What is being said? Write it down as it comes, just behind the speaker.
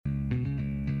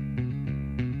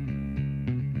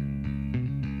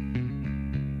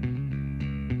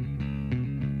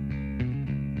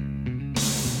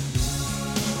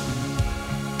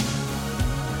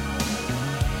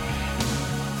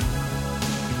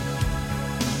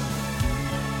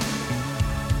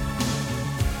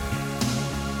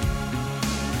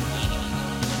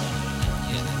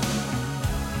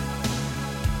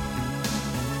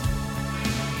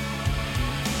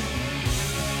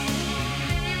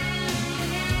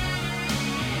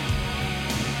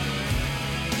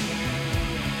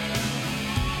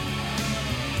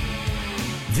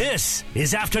This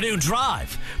is Afternoon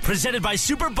Drive, presented by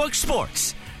Superbook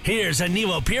Sports. Here's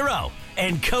Aniello Piro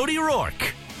and Cody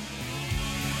Rourke.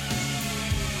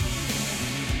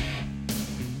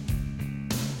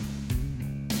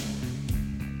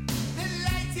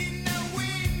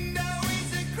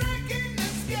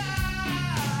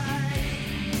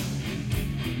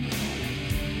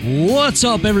 What's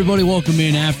up, everybody? Welcome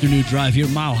in Afternoon Drive here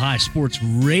at Mile High Sports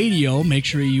Radio. Make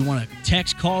sure you want to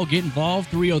text, call, get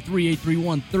involved,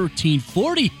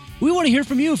 303-831-1340. We want to hear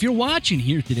from you if you're watching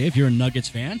here today, if you're a Nuggets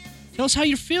fan. Tell us how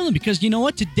you're feeling, because you know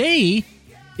what? Today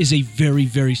is a very,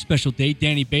 very special day.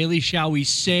 Danny Bailey, shall we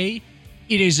say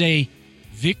it is a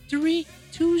Victory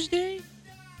Tuesday?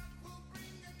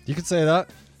 You could say that.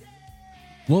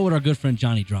 What would our good friend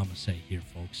Johnny Drama say here,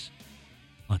 folks,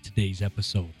 on today's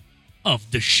episode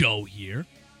of the show here?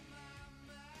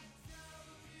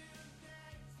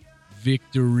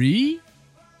 Victory.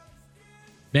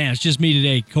 Man, it's just me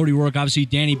today. Cody Rourke, obviously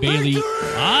Danny Bailey.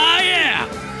 Ah, yeah!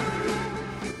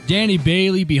 Danny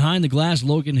Bailey behind the glass.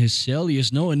 Logan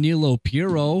Hyselius. No Aniello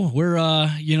Piro. Where,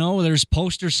 there's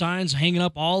poster signs hanging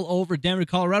up all over Denver,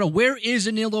 Colorado. Where is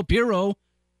Aniello Piro?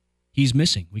 He's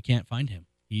missing. We can't find him.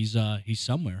 He's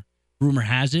somewhere. Rumor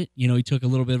has it, he took a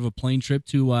little bit of a plane trip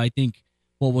to, I think,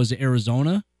 what was it,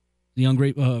 Arizona, for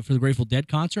the Grateful Dead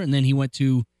concert, and then he went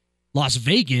to Las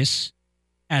Vegas,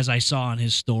 as I saw on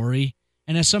his story,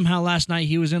 and as somehow last night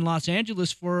he was in Los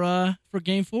Angeles for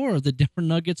Game 4 of the Denver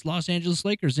Nuggets Los Angeles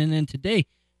Lakers, and then today,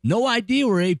 no idea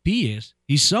where AP is.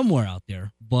 He's somewhere out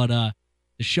there, but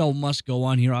the show must go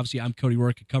on here. Obviously, I'm Cody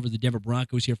Rourke. I cover the Denver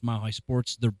Broncos here from Mile High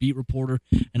Sports, their beat reporter,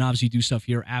 and obviously do stuff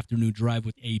here Afternoon Drive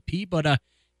with AP. But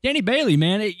Danny Bailey,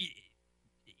 man,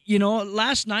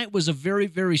 last night was a very,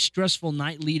 very stressful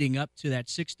night leading up to that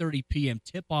 6:30 p.m.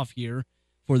 tip-off here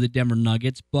for the Denver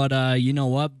Nuggets. But you know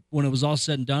what? When it was all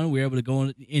said and done, we were able to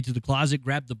go into the closet,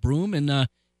 grab the broom, and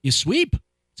you sweep.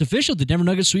 It's official. The Denver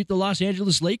Nuggets sweep the Los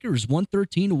Angeles Lakers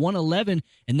 113-111,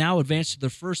 and now advance to their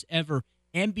first ever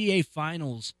NBA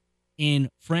Finals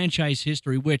in franchise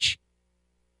history, which,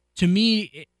 to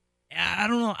me, I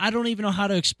don't know. I don't even know how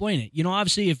to explain it.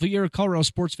 Obviously, if you're a Colorado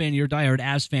sports fan, you're a diehard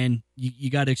Avs fan, you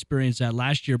got to experience that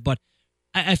last year. But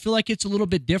I feel like it's a little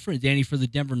bit different, Danny, for the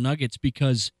Denver Nuggets,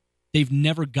 because they've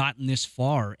never gotten this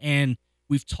far. And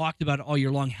we've talked about it all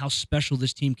year long, how special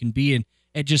this team can be. And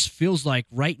it just feels like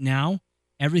right now,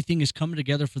 everything is coming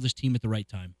together for this team at the right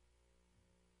time.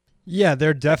 Yeah,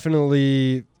 they're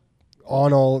definitely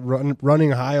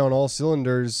running high on all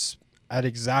cylinders at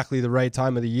exactly the right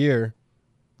time of the year.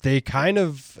 They kind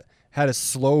of had a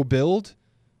slow build,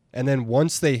 and then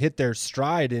once they hit their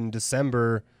stride in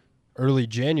December, early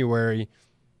January,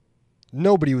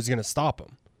 nobody was going to stop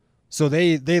them. So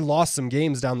they lost some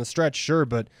games down the stretch, sure,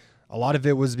 but a lot of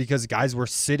it was because guys were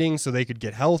sitting so they could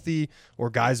get healthy,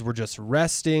 or guys were just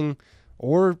resting,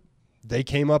 or they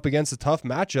came up against a tough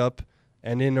matchup,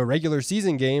 and in a regular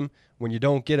season game, when you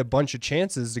don't get a bunch of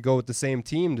chances to go with the same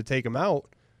team to take them out,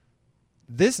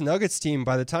 this Nuggets team,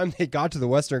 by the time they got to the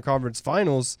Western Conference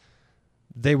Finals,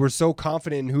 they were so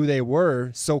confident in who they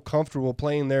were, so comfortable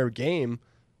playing their game,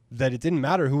 that it didn't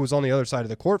matter who was on the other side of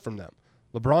the court from them.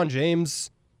 LeBron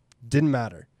James didn't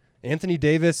matter. Anthony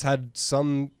Davis had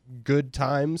some good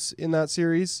times in that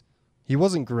series. He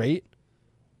wasn't great,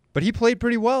 but he played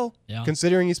pretty well,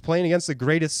 considering he's playing against the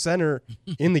greatest center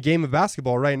in the game of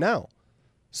basketball right now.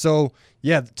 So,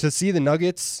 yeah, to see the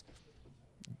Nuggets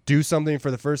do something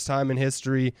for the first time in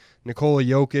history. Nikola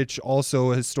Jokic,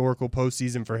 also a historical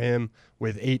postseason for him,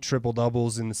 with 8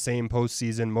 triple-doubles in the same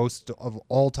postseason, most of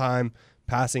all time,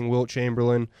 passing Wilt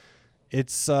Chamberlain.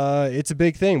 It's a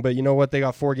big thing, but you know what? They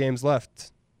got 4 games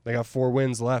left. They got 4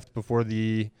 wins left before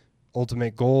the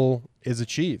ultimate goal is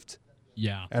achieved.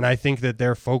 Yeah. And I think that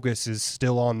their focus is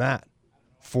still on that.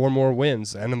 4 more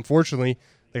wins. And unfortunately,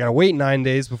 they got to wait 9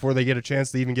 days before they get a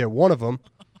chance to even get one of them.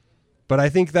 But I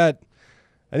think that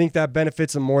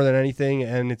benefits them more than anything,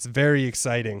 and it's very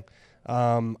exciting.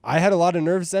 I had a lot of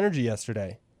nervous energy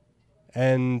yesterday.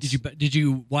 And did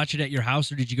you watch it at your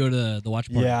house, or did you go to the watch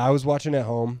party? Yeah, I was watching at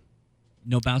home.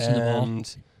 No bouncing the ball?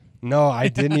 No, I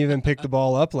didn't even pick the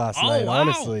ball up last night, wow.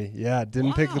 honestly. Yeah,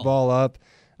 didn't pick the ball up.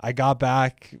 I got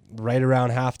back right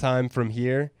around halftime from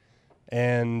here,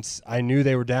 and I knew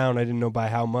they were down. I didn't know by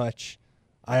how much.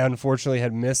 I unfortunately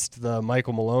had missed the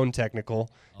Michael Malone technical.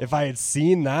 If I had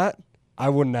seen that, I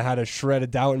wouldn't have had a shred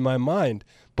of doubt in my mind.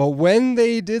 But when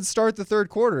they did start the third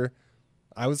quarter,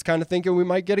 I was kind of thinking we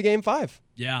might get a Game 5.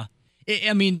 Yeah.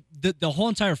 I mean, the whole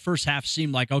entire first half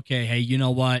seemed like, okay, hey, you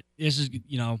know what? This is,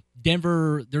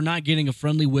 Denver, they're not getting a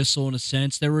friendly whistle in a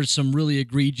sense. There were some really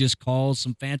egregious calls,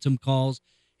 some phantom calls.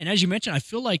 And as you mentioned, I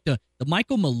feel like the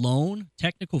Michael Malone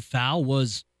technical foul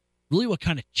was really what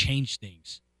kind of changed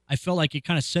things. I felt like it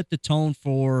kind of set the tone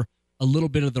for a little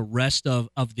bit of the rest of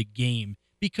the game.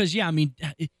 Because, yeah, I mean,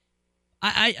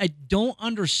 I don't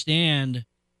understand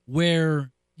where,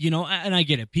 and I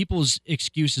get it. People's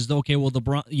excuses, okay, well,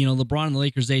 LeBron and the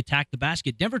Lakers, they attack the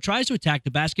basket. Denver tries to attack the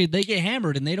basket. They get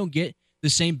hammered, and they don't get the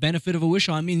same benefit of a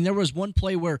whistle. I mean, there was one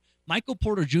play where Michael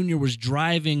Porter Jr. was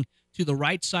driving to the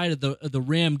right side of the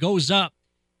rim, goes up,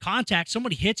 contact,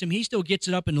 somebody hits him, he still gets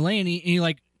it up in the lane, and he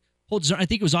like holds his, I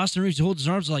think it was Austin Reeves, he holds his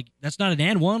arms like, that's not an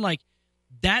and one, like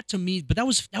that to me, but that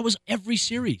was every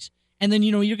series. And then,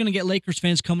 you're going to get Lakers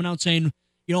fans coming out saying,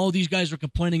 these guys are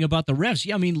complaining about the refs.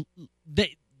 Yeah, I mean, the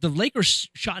Lakers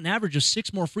shot an average of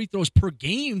 6 more free throws per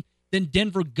game than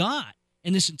Denver got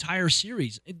in this entire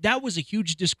series. That was a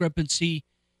huge discrepancy.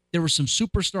 There were some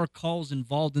superstar calls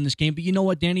involved in this game. But you know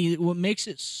what, Danny? What makes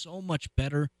it so much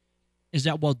better is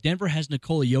that while Denver has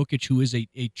Nikola Jokic, who is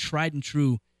a tried and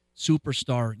true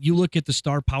superstar, you look at the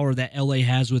star power that LA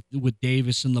has with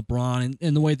Davis and LeBron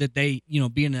and the way that they,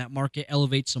 being in that market,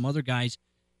 elevate some other guys.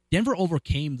 Denver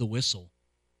overcame the whistle.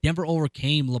 Denver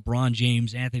overcame LeBron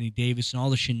James, Anthony Davis, and all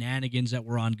the shenanigans that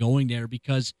were ongoing there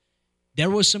because there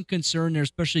was some concern there,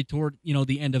 especially toward,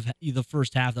 the end of the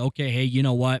first half. Okay, hey, you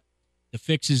know what? The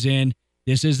fix is in.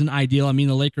 This isn't ideal. I mean,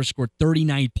 the Lakers scored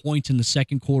 39 points in the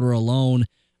second quarter alone,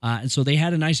 and so they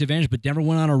had a nice advantage, but Denver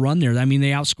went on a run there. I mean,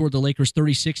 they outscored the Lakers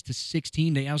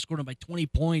 36-16. They outscored them by 20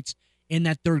 points in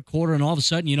that third quarter, and all of a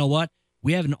sudden, you know what?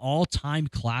 We have an all-time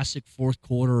classic fourth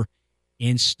quarter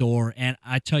in store, and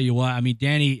I tell you what, I mean,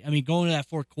 Danny, going to that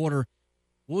fourth quarter,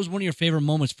 what was one of your favorite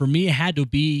moments? For me, it had to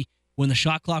be when the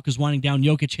shot clock was winding down.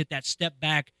 Jokic hit that step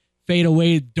back, fade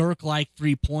away, Dirk-like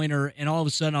three-pointer, and all of a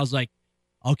sudden I was like,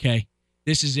 okay,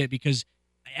 this is it. Because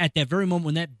at that very moment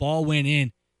when that ball went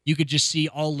in, you could just see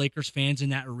all Lakers fans in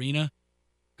that arena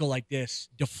go like this,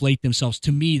 deflate themselves.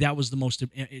 To me, that was the most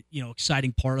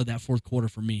exciting part of that fourth quarter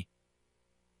for me.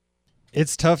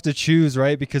 It's tough to choose,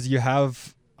 right? Because you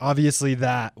have obviously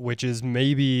that, which is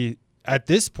maybe at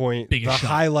this point the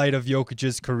highlight of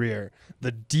Jokic's career,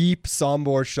 the deep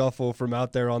Sombor shuffle from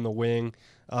out there on the wing.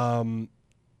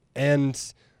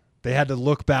 And they had to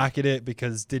look back at it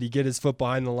because did he get his foot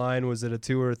behind the line? Was it a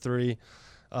 2 or a 3?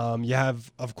 You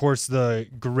have, of course, the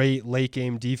great late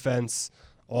game defense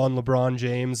on LeBron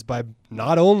James by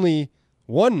not only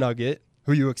one Nugget,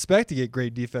 who you expect to get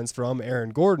great defense from, Aaron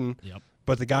Gordon,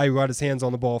 but the guy who got his hands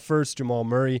on the ball first, Jamal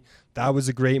Murray. That was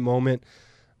a great moment.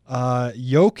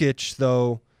 Jokic,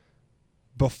 though,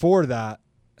 before that,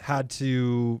 had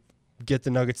to get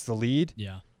the Nuggets the lead.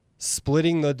 Yeah.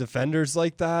 Splitting the defenders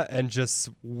like that and just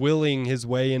willing his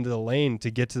way into the lane to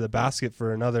get to the basket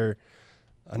for another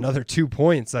 2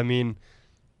 points. I mean,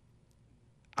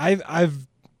 I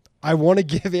want to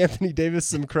give Anthony Davis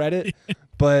some credit,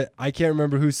 but I can't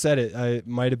remember who said it. It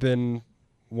might have been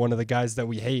one of the guys that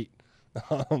we hate,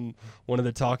 one of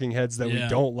the talking heads that we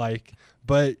don't like.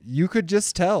 But you could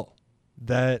just tell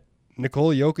that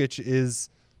Nikola Jokic is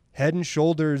head and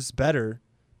shoulders better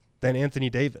than Anthony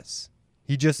Davis.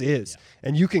 He just is. Yeah.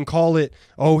 And you can call it,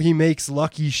 oh, he makes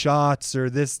lucky shots or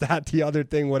this, that, the other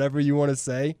thing, whatever you want to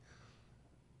say.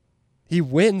 He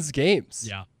wins games.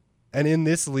 Yeah. And in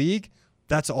this league,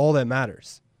 that's all that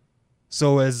matters.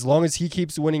 So as long as he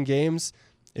keeps winning games,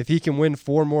 if he can win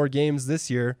 4 more games this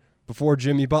year before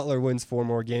Jimmy Butler wins 4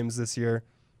 more games this year,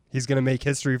 he's going to make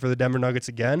history for the Denver Nuggets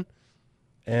again.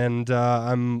 And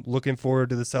I'm looking forward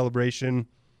to the celebration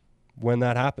when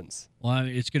that happens. Well,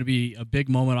 it's going to be a big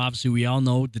moment. Obviously, we all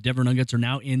know the Denver Nuggets are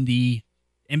now in the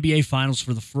NBA Finals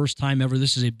for the first time ever.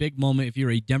 This is a big moment if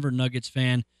you're a Denver Nuggets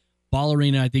fan. Ball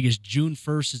Arena, I think, is June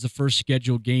 1st is the first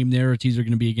scheduled game there. It's either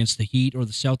going to be against the Heat or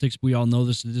the Celtics. We all know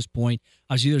this at this point.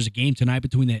 Obviously, there's a game tonight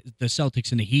between the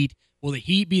Celtics and the Heat. Will the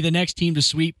Heat be the next team to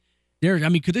sweep?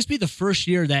 Could this be the first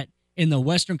year that in the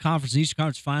Western Conference and Eastern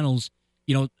Conference Finals,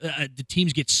 the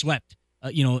teams get swept,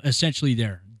 essentially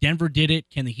there? Denver did it.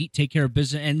 Can the Heat take care of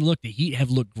business? And look, the Heat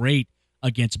have looked great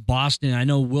against Boston. I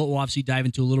know we'll obviously dive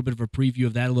into a little bit of a preview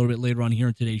of that a little bit later on here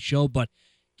in today's show, but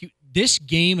this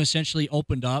game essentially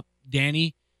opened up,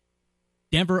 Danny,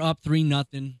 Denver up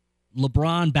 3-0,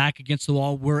 LeBron back against the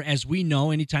wall, where, as we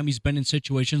know, anytime he's been in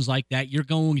situations like that, you're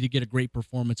going to get a great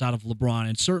performance out of LeBron,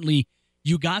 and certainly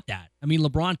you got that. I mean,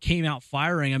 LeBron came out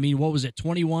firing. I mean, what was it,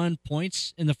 21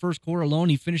 points in the first quarter alone?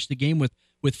 He finished the game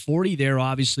with 40 there,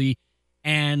 obviously,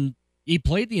 and he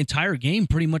played the entire game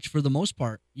pretty much for the most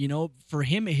part. For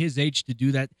him at his age to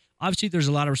do that, obviously there's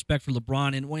a lot of respect for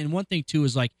LeBron, and one thing, too,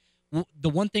 is like, the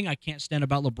one thing I can't stand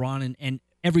about LeBron and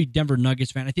every Denver Nuggets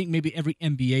fan, I think maybe every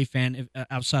NBA fan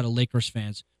outside of Lakers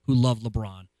fans who love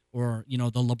LeBron, or, the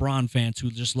LeBron fans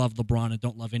who just love LeBron and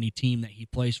don't love any team that he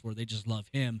plays for. They just love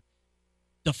him.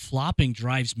 The flopping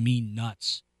drives me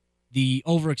nuts. The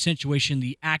over-accentuation,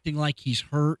 the acting like he's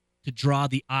hurt to draw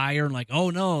the ire, and like, oh,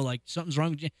 no, like something's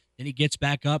wrong with you. Then he gets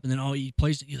back up, and then, he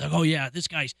plays. He's like, oh, yeah, this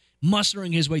guy's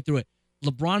mustering his way through it.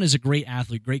 LeBron is a great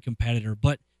athlete, great competitor,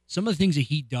 but some of the things that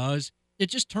he does, it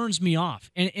just turns me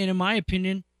off. And in my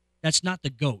opinion, that's not the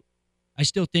GOAT. I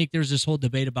still think there's this whole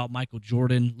debate about Michael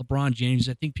Jordan, LeBron James.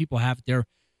 I think people have it there.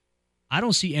 I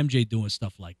don't see MJ doing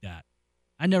stuff like that.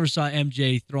 I never saw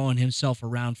MJ throwing himself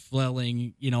around,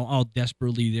 flailing, all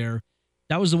desperately there.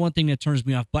 That was the one thing that turns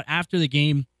me off. But after the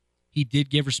game, he did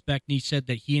give respect, and he said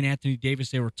that he and Anthony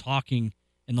Davis, they were talking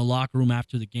in the locker room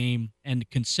after the game, and the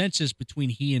consensus between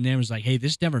he and them was like, hey,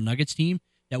 this Denver Nuggets team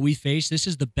that we faced, this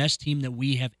is the best team that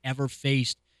we have ever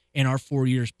faced in our 4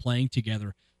 years playing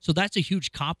together. So that's a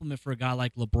huge compliment for a guy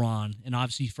like LeBron, and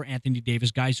obviously for Anthony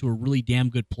Davis, guys who are really damn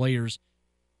good players,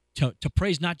 to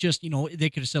praise not just, they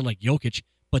could have said like Jokic,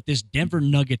 but this Denver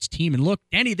Nuggets team. And look,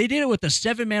 Danny, they did it with a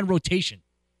 7-man rotation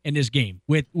in this game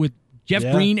with Jeff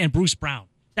Green and Bruce Brown.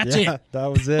 That's it. That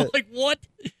was it. Like, what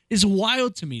is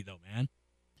wild to me, though, man?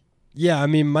 Yeah, I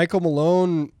mean, Michael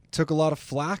Malone took a lot of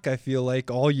flack, I feel like,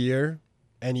 all year,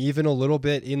 and even a little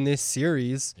bit in this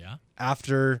series. Yeah.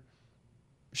 After,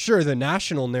 sure, the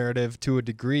national narrative to a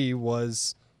degree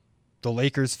was the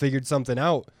Lakers figured something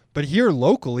out. But here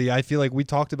locally, I feel like we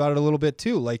talked about it a little bit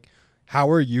too. Like, how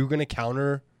are you going to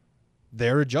counter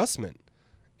their adjustment?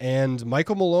 And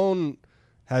Michael Malone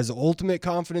has ultimate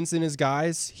confidence in his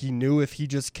guys. He knew if he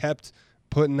just kept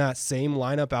putting that same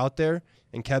lineup out there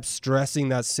and kept stressing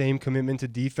that same commitment to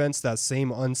defense, that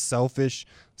same unselfish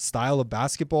style of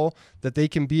basketball, that they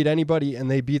can beat anybody,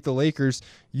 and they beat the Lakers.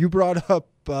 You brought up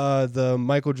the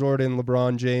Michael Jordan,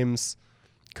 LeBron James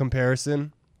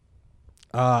comparison.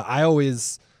 I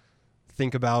always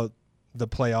think about the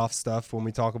playoff stuff when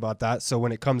we talk about that. So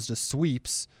when it comes to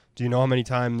sweeps, do you know how many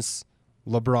times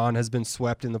LeBron has been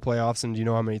swept in the playoffs, and do you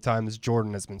know how many times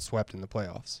Jordan has been swept in the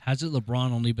playoffs? Hasn't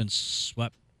LeBron only been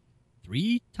swept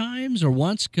 3 times or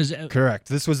once? Correct.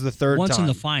 This was the third once time. In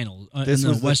the final. This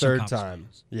was the Western third time.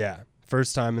 Finals. Yeah,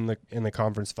 first time in the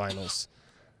conference finals.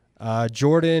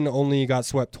 Jordan only got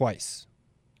swept twice.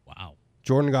 Wow.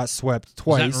 Jordan got swept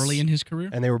twice. Was that early in his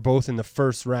career? And they were both in the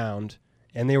first round,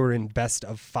 and they were in best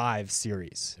of 5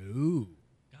 series. Ooh.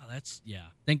 God, that's, yeah.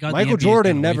 Thank God Michael the NBA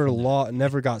Jordan got away from that.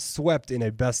 never got swept in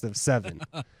a best of 7.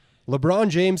 LeBron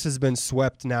James has been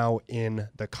swept now in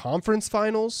the conference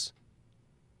finals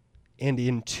and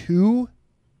in 2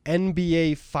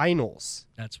 NBA finals.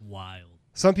 That's wild.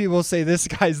 Some people say this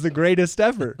guy's the greatest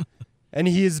ever, and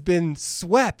he has been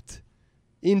swept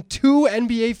in 2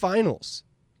 NBA finals.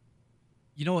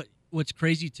 You know what's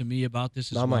crazy to me about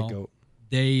this as Not well? my GOAT.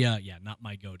 Not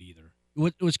my GOAT either.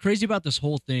 What's crazy about this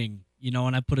whole thing,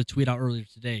 and I put a tweet out earlier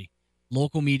today,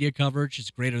 local media coverage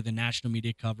is greater than national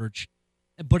media coverage.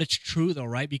 But it's true, though,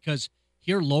 right? Because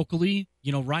here locally,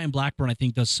 Ryan Blackburn, I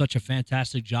think, does such a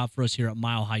fantastic job for us here at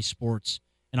Mile High Sports.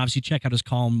 And obviously, check out his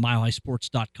column,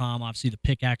 milehighsports.com, obviously the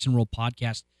Pickaxe and Roll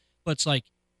podcast. But it's like,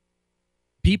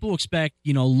 people expect,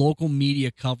 local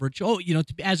media coverage.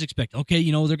 As expected. Okay,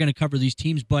 they're going to cover these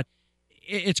teams. But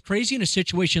it's crazy in a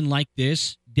situation like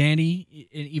this, Danny,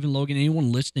 and even Logan,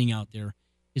 anyone listening out there,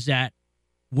 is that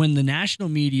when the national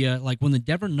media, like when the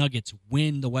Denver Nuggets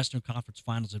win the Western Conference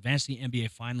Finals, advance the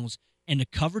NBA Finals, and the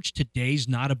coverage today's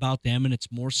not about them, and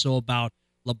it's more so about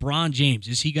LeBron James.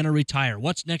 Is he going to retire?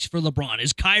 What's next for LeBron?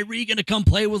 Is Kyrie going to come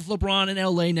play with LeBron in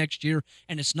L.A. next year?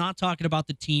 And it's not talking about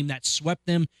the team that swept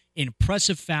them in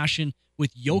impressive fashion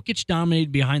with Jokic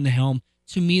dominated behind the helm.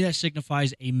 To me, that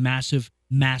signifies a massive,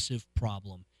 massive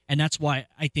problem. And that's why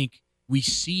I think we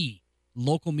see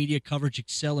local media coverage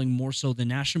excelling more so than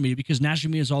national media, because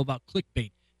national media is all about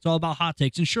clickbait. It's all about hot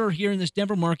takes. And sure, here in this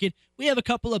Denver market, we have a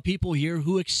couple of people here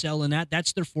who excel in that.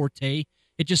 That's their forte.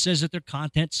 It just says that their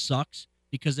content sucks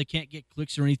because they can't get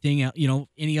clicks or anything,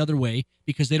 any other way,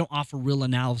 because they don't offer real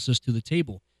analysis to the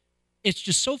table. It's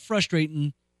just so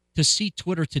frustrating to see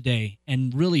Twitter today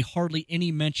and really hardly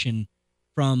any mention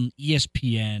from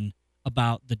ESPN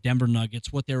about the Denver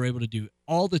Nuggets, what they were able to do.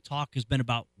 All the talk has been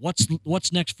about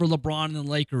what's next for LeBron and the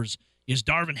Lakers. Is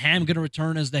Darvin Ham going to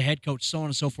return as the head coach, so on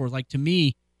and so forth. Like, to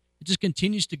me, it just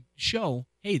continues to show,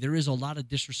 hey, there is a lot of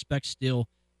disrespect still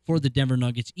for the Denver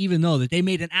Nuggets, even though that they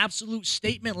made an absolute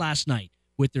statement last night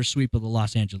with their sweep of the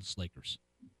Los Angeles Lakers.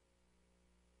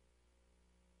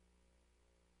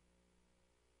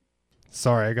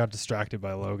 Sorry, I got distracted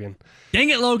by Logan. Dang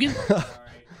it, Logan.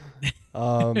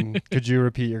 Could you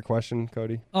repeat your question,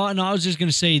 Cody? Oh, no, I was just going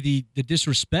to say the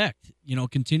disrespect,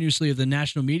 continuously of the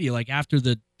national media. Like after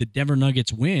the Denver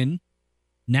Nuggets win,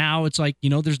 now it's like,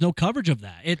 there's no coverage of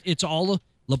that. It's all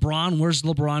LeBron. Where's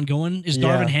LeBron going? Is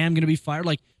Darvin Ham going to be fired?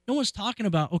 Like no one's talking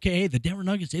about, okay, hey, the Denver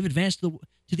Nuggets, they've advanced to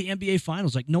the NBA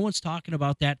Finals. Like no one's talking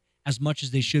about that as much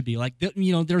as they should be. Like,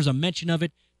 there's a mention of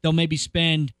it. They'll maybe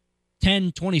spend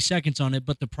 10, 20 seconds on it,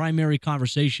 but the primary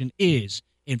conversation is,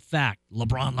 in fact,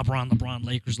 LeBron,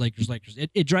 Lakers.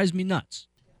 It drives me nuts.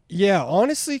 Yeah,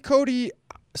 honestly, Cody,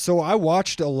 so I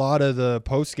watched a lot of the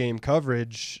post-game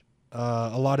coverage,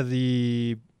 a lot of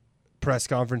the press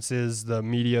conferences, the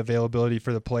media availability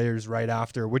for the players right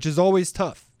after, which is always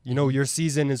tough. Your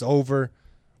season is over.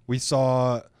 We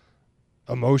saw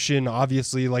emotion,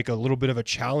 obviously, like a little bit of a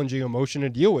challenging emotion to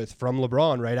deal with from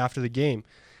LeBron right after the game.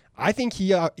 I think he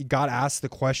got asked the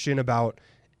question about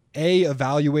A,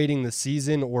 evaluating the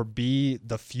season, or B,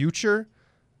 the future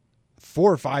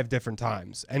 4 or 5 different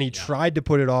times. And he tried to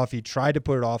put it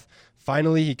off.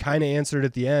 Finally, he kind of answered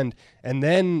at the end. And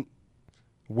then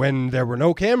when there were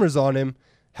no cameras on him,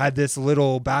 had this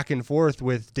little back and forth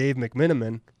with Dave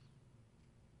McMenamin.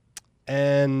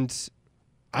 And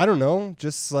I don't know,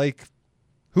 just like,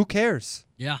 who cares?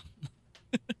 Yeah.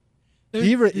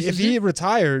 If he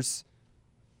retires,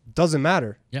 doesn't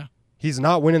matter. Yeah. He's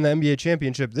not winning the NBA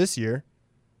championship this year.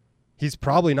 He's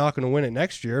probably not going to win it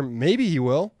next year. Maybe he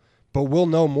will, but we'll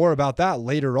know more about that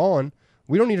later on.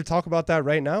 We don't need to talk about that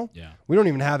right now. Yeah. We don't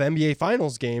even have NBA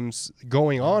Finals games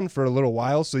going on for a little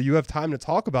while, so you have time to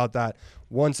talk about that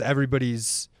once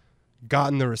everybody's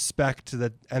gotten the respect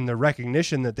and the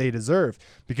recognition that they deserve,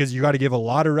 because you got to give a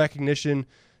lot of recognition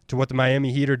to what the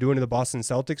Miami Heat are doing to the Boston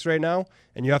Celtics right now,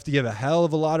 and you have to give a hell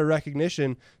of a lot of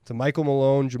recognition to Michael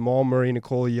Malone, Jamal Murray,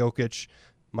 Nikola Jokic,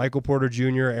 Michael Porter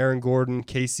Jr., Aaron Gordon,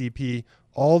 KCP,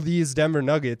 all these Denver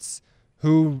Nuggets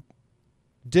who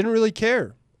didn't really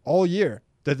care all year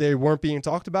that they weren't being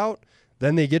talked about.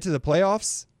 Then they get to the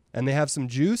playoffs and they have some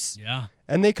juice,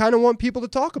 and they kind of want people to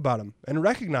talk about them and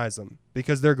recognize them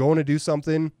because they're going to do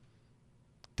something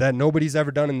that nobody's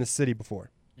ever done in this city before.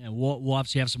 And we'll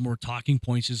obviously have some more talking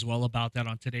points as well about that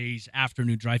on today's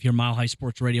afternoon drive here, Mile High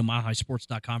Sports Radio,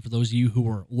 milehighsports.com. For those of you who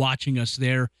are watching us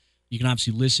there, you can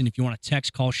obviously listen. If you want to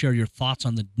text, call, share your thoughts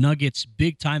on the Nuggets'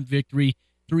 big-time victory,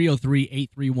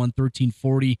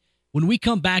 303-831-1340. When we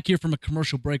come back here from a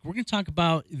commercial break, we're going to talk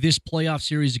about this playoff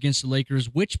series against the Lakers.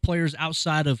 Which players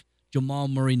outside of Jamal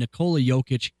Murray, Nikola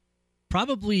Jokic,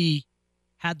 probably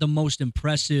had the most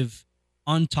impressive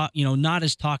not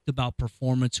as talked about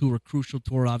performance, who were crucial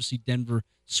toward obviously Denver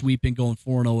sweeping, going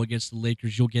 4-0 against the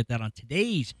Lakers. You'll get that on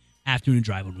today's afternoon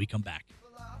drive when we come back.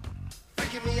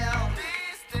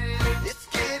 It's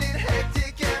getting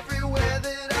hectic everywhere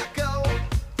that I go.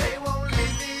 They won't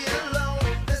leave me alone.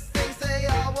 There's things they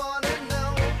all want to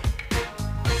know.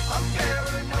 I'm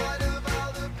paranoid of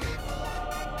other people.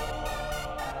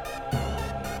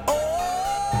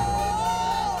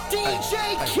 Oh, DJ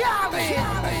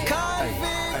Khaled.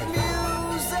 Convict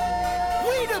music.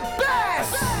 We the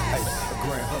best.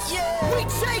 Yeah. We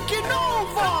taking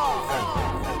over.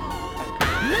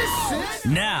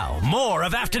 Listen. Now, more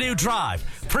of Afternoon Drive,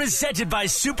 presented by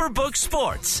Superbook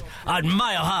Sports on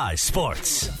Mile High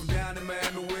Sports.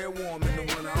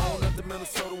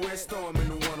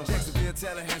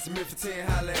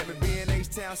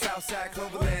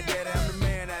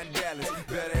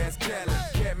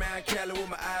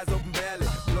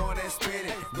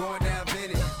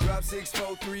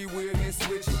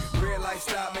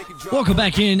 Welcome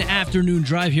back in Afternoon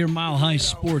Drive here, Mile High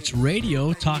Sports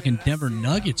Radio, talking Denver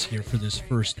Nuggets here for this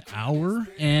first hour,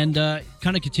 and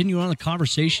kind of continue on the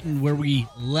conversation where we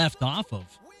left off of.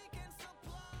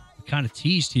 Kind of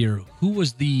teased here, who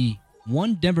was the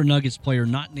one Denver Nuggets player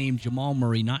not named Jamal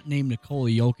Murray, not named Nikola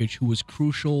Jokic, who was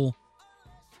crucial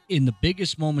in the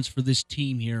biggest moments for this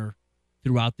team here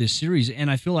throughout this series? And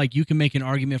I feel like you can make an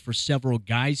argument for several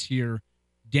guys here.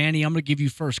 Danny, I'm going to give you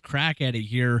first crack at it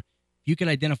here. If you could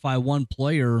identify one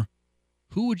player,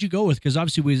 who would you go with? Because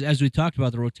obviously, as we talked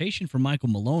about, the rotation for Michael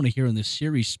Malone here in this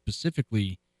series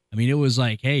specifically, I mean, it was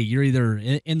like, hey, you're either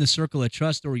in the circle of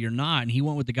trust or you're not, and he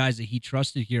went with the guys that he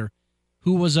trusted here.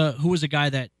 Who was a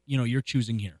guy that you're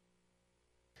choosing here?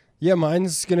 Yeah,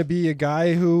 mine's going to be a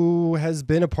guy who has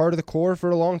been a part of the core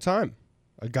for a long time,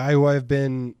 a guy who I've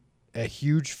been a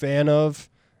huge fan of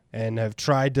and have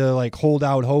tried to hold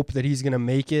out hope that he's going to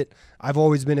make it. I've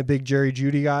always been a big Jerry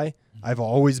Jeudy guy. I've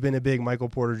always been a big Michael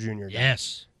Porter Jr. guy.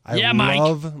 Yes. I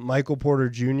love Michael Porter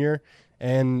Jr.,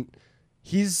 and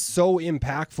he's so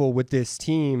impactful with this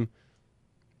team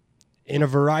in a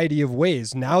variety of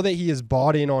ways. Now that he is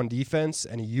bought in on defense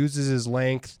and he uses his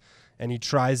length, and he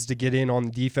tries to get in on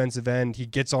the defensive end. He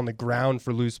gets on the ground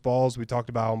for loose balls. We talked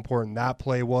about how important that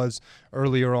play was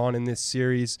earlier on in this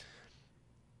series.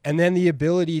 And then the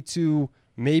ability to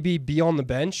maybe be on the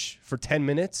bench for 10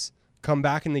 minutes, come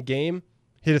back in the game,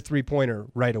 hit a three-pointer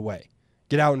right away.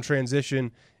 Get out in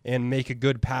transition and make a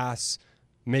good pass,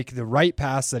 make the right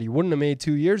pass that he wouldn't have made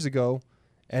 2 years ago,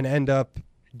 and end up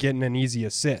getting an easy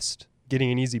assist,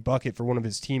 getting an easy bucket for one of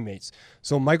his teammates.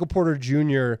 So Michael Porter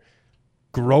Jr.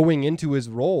 growing into his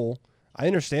role, I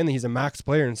understand that he's a max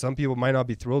player and some people might not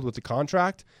be thrilled with the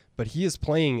contract, but he is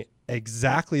playing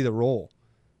exactly the role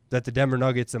that the Denver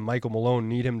Nuggets and Michael Malone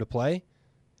need him to play.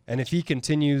 And if he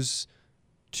continues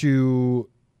to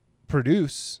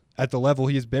produce at the level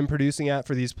he's been producing at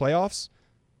for these playoffs,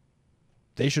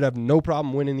 they should have no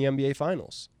problem winning the NBA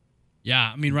Finals.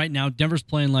 Yeah, I mean, right now, Denver's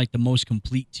playing like the most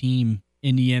complete team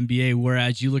in the NBA,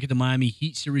 whereas you look at the Miami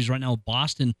Heat series right now with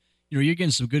Boston, you know, you're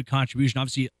getting some good contribution.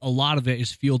 Obviously, a lot of it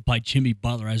is fueled by Jimmy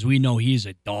Butler. As we know, he's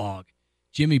a dog.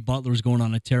 Jimmy Butler's going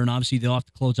on a tear, and obviously they'll have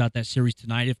to close out that series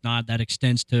tonight. If not, that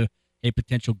extends to a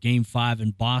potential Game 5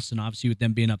 in Boston, obviously with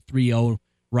them being up 3-0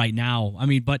 right now. I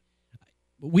mean, but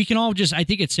we can all just, I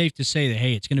think it's safe to say that,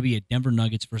 hey, it's going to be a Denver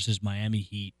Nuggets versus Miami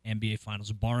Heat NBA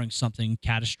Finals, barring something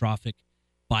catastrophic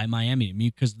by Miami. I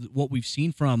mean, because what we've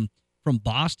seen from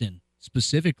Boston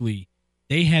specifically,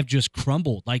 they have just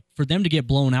crumbled. Like, for them to get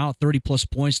blown out 30-plus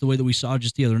points the way that we saw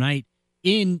just the other night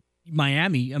in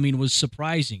Miami, I mean, was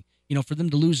surprising. You know, for them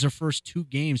to lose their first 2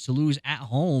 games, to lose at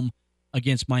home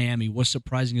against Miami was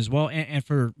surprising as well. And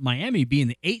for Miami being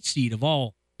the 8th seed of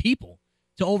all people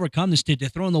to overcome this, to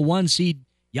throw in the 1 seed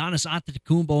Giannis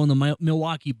Antetokounmpo and the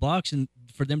Milwaukee Bucks, and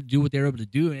for them to do what they're able to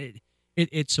do,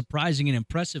 it's surprising and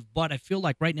impressive. But I feel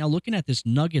like right now, looking at this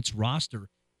Nuggets roster,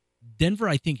 Denver,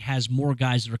 I think, has more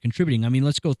guys that are contributing. I mean,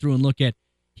 let's go through and look at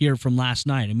here from last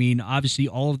night. I mean, obviously,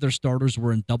 all of their starters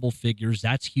were in double figures.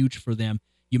 That's huge for them.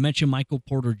 You mentioned Michael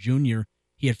Porter Jr.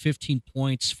 He had 15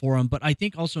 points for him. But I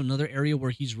think also another area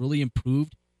where he's really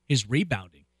improved is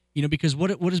rebounding. You know, because what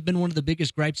has been one of the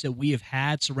biggest gripes that we have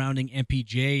had surrounding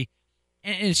MPJ,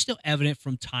 and it's still evident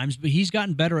from times, but he's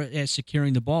gotten better at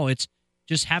securing the ball. It's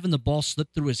just having the ball slip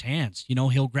through his hands. You know,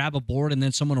 he'll grab a board and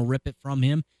then someone will rip it from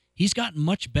him. He's gotten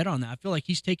much better on that. I feel like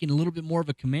he's taking a little bit more of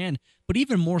a command. But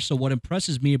even more so, what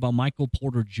impresses me about Michael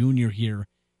Porter Jr. here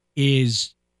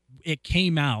is it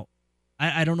came out.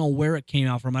 I don't know where it came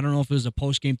out from. I don't know if it was a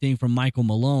post-game thing from Michael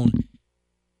Malone,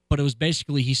 but it was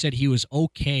basically he said he was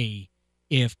okay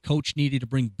if Coach needed to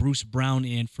bring Bruce Brown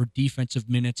in for defensive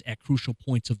minutes at crucial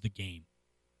points of the game.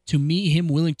 To me, him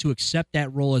willing to accept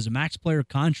that role as a max player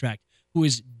contract, who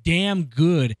is damn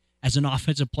good as an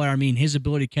offensive player. I mean, his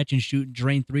ability to catch and shoot and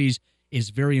drain threes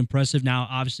is very impressive. Now,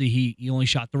 obviously, he only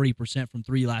shot 30% from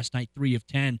 3 last night, 3 of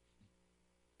 10.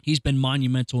 He's been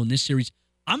monumental in this series.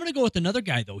 I'm going to go with another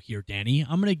guy, though, here, Danny.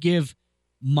 I'm going to give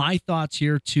my thoughts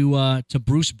here to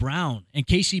Bruce Brown and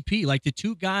KCP, like the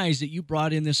 2 guys that you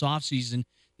brought in this offseason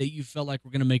that you felt like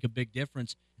were going to make a big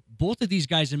difference. Both of these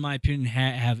guys, in my opinion,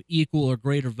 have equal or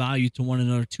greater value to one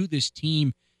another, to this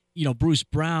team. You know, Bruce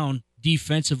Brown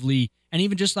defensively, and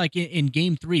even just like in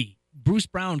Game 3, Bruce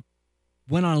Brown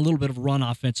went on a little bit of a run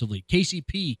offensively.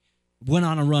 KCP went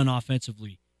on a run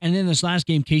offensively. And then this last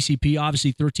game, KCP,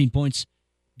 obviously 13 points,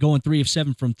 going 3 of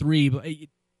 7 from 3. But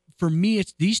for me,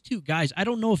 it's these 2 guys. I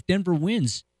don't know if Denver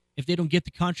wins if they don't get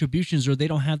the contributions or they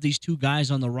don't have these 2 guys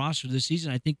on the roster this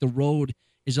season. I think the road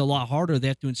is a lot harder. They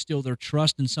have to instill their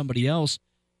trust in somebody else.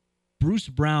 Bruce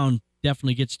Brown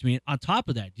definitely gets to me. On top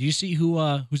of that, do you see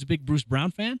who's a big Bruce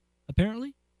Brown fan,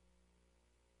 apparently?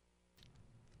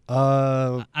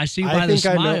 I see by the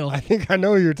smile. I think I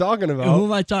know who you're talking about. Who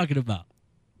am I talking about?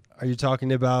 Are you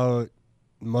talking about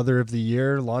Mother of the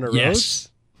Year, Lana Rhoades?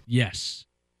 Yes.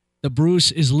 The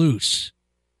Bruce is loose.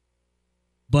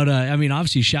 But I mean,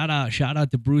 obviously, shout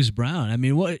out to Bruce Brown. I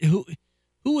mean,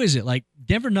 who is it? Like,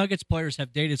 Denver Nuggets players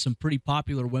have dated some pretty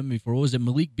popular women before. What was it?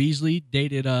 Malik Beasley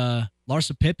dated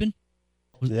Larsa Pippen.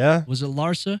 Was it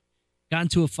Larsa? Got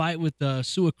into a fight with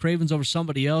Sua Cravens over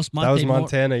somebody else. That was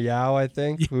Montana Yao, I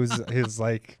think, who's his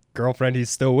like girlfriend he's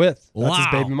still with. That's his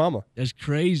baby mama. That's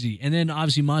crazy. And then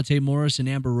obviously Monte Morris and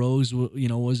Amber Rose,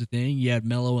 was a thing. You had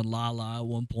Melo and Lala at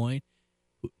one point.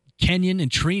 Kenyon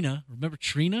and Trina. Remember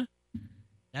Trina?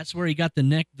 That's where he got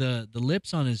the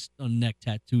lips on his neck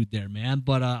tattooed there, man.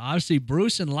 But obviously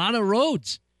Bruce and Lana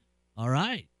Rhoades. All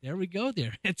right, there we go.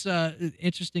 There, it's an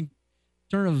interesting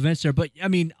turn of events there. But I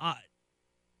mean,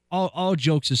 all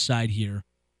jokes aside here,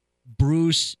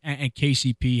 Bruce and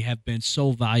KCP have been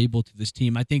so valuable to this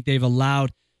team. I think they've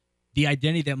allowed the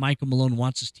identity that Michael Malone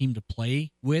wants his team to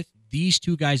play with. These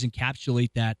 2 guys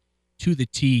encapsulate that to the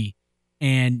T.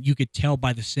 and you could tell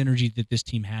by the synergy that this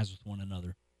team has with one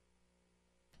another.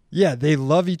 Yeah, they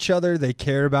love each other. They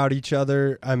care about each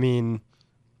other. I mean,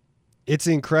 it's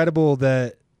incredible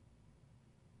that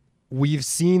we've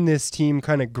seen this team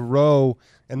kind of grow,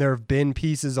 and there have been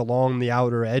pieces along the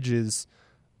outer edges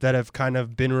that have kind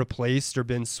of been replaced or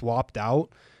been swapped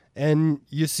out. And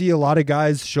you see a lot of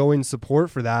guys showing support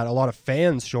for that, a lot of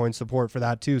fans showing support for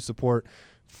that too, support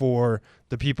for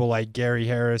the people like Gary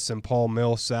Harris and Paul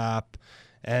Millsap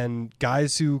and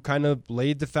guys who kind of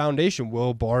laid the foundation,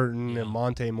 Will Barton and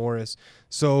Monte Morris.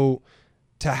 So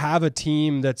to have a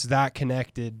team that's that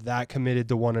connected, that committed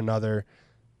to one another,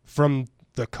 from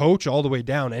the coach all the way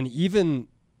down, and even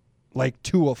like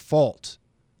to a fault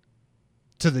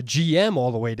to the GM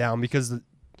all the way down, because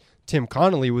Tim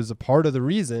Connolly was a part of the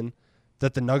reason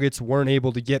that the Nuggets weren't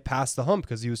able to get past the hump,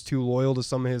 because he was too loyal to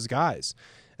some of his guys.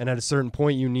 And at a certain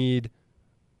point, you need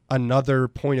another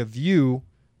point of view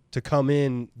to come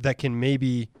in that can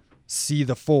maybe see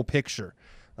the full picture.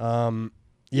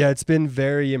 Yeah, it's been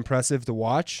very impressive to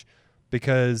watch,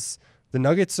 because the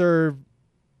Nuggets are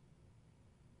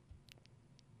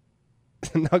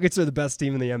the best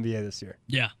team in the NBA this year.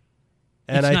 Yeah.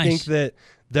 And It's I nice. think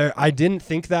that I didn't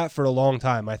think that for a long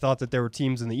time. I thought that there were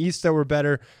teams in the East that were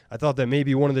better. I thought that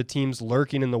maybe one of the teams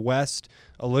lurking in the West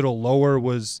a little lower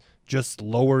was just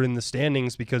lower in the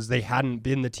standings because they hadn't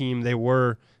been the team they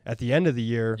were at the end of the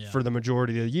year for the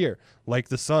majority of the year, like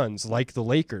the Suns, like the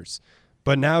Lakers.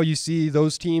 But now you see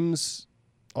those teams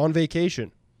on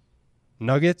vacation.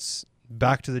 Nuggets,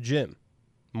 back to the gym.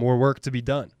 More work to be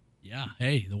done. Yeah,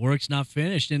 hey, the work's not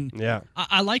finished. And Yeah.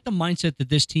 I like the mindset that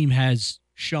this team has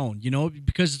shown,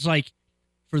 because it's like,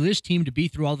 for this team to be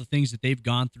through all the things that they've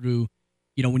gone through,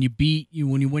 when you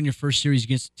win your first series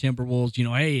against the Timberwolves,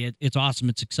 hey, it's awesome,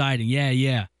 it's exciting.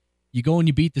 Yeah. You go and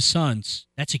you beat the Suns.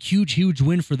 That's a huge, huge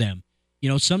win for them.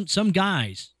 Some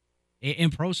guys in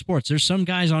pro sports, there's some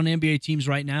guys on NBA teams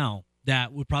right now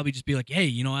that would probably just be like, hey,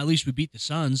 at least we beat the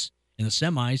Suns in the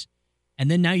semis. And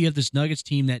then now you have this Nuggets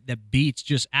team that beats,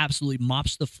 just absolutely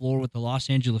mops the floor with the Los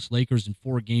Angeles Lakers in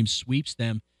 4 games, sweeps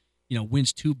them,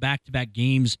 wins 2 back-to-back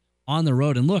games on the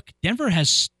road. And look, Denver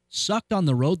has sucked on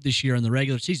the road this year in the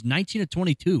regular season,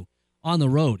 19-22 on the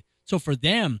road. So for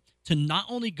them to not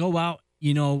only go out,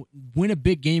 win a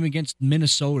big game against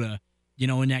Minnesota,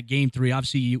 in that game 3,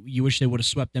 obviously you wish they would have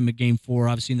swept them in game 4.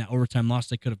 Obviously in that overtime loss,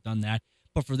 they could have done that.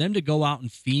 But for them to go out in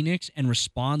Phoenix and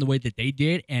respond the way that they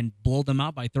did and blow them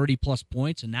out by 30-plus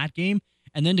points in that game,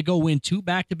 and then to go win 2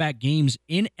 back-to-back games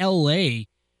in L.A.,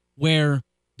 where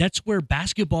that's where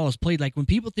basketball is played. Like, when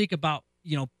people think about,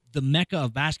 the mecca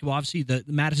of basketball, obviously the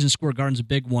Madison Square Garden's a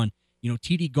big one.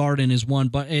 TD Garden is one,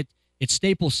 but it's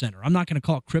Staples Center. I'm not going to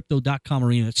call it Crypto.com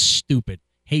Arena. It's stupid.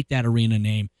 Hate that arena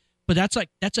name. But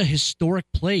that's a historic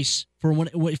place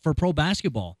for pro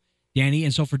basketball, Danny.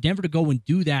 And so for Denver to go and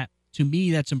do that, to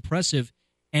me, that's impressive.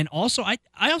 And also, I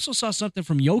also saw something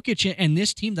from Jokic and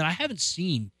this team that I haven't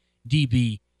seen,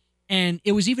 DB. And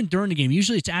it was even during the game.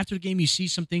 Usually it's after the game you see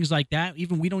some things like that.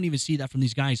 Even we don't even see that from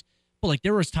these guys. But, like,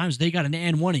 there was times they got an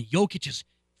and one and Jokic is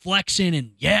flexing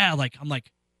and, I'm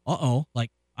like, uh-oh.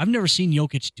 Like, I've never seen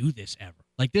Jokic do this ever.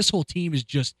 Like, this whole team is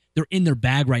just, they're in their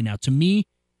bag right now. To me,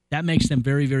 that makes them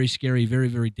very, very scary, very,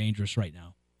 very dangerous right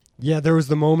now. Yeah, there was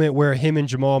the moment where him and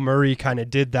Jamal Murray kind of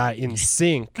did that in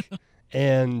sync.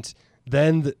 And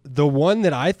then the one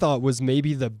that I thought was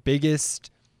maybe the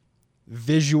biggest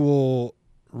visual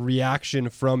reaction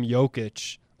from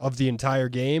Jokic of the entire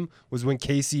game was when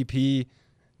KCP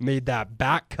made that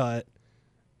back cut,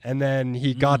 and then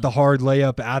he got the hard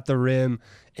layup at the rim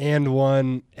and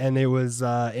one, and it was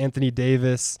Anthony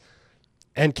Davis.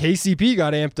 And KCP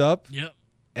got amped up. Yep.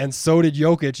 And so did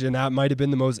Jokic, and that might have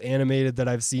been the most animated that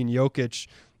I've seen Jokic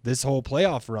this whole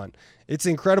playoff run. It's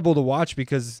incredible to watch,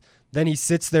 because then he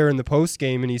sits there in the post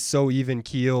game and he's so even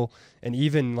keel, and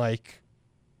even like,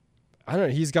 I don't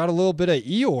know, he's got a little bit of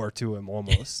Eeyore to him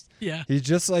almost. Yeah. He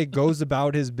just like goes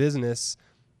about his business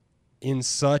in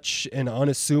such an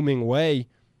unassuming way.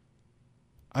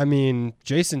 I mean,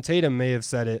 Jason Tatum may have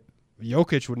said it.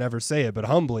 Jokic would never say it, but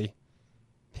humbly,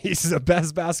 he's the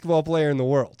best basketball player in the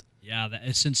world. Yeah,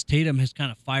 since Tatum has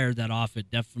kind of fired that off, it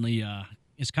definitely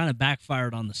is kind of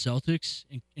backfired on the Celtics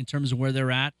in terms of where they're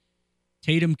at.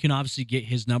 Tatum can obviously get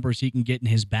his numbers. He can get in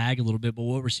his bag a little bit, but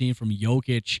what we're seeing from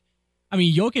Jokic, I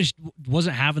mean, Jokic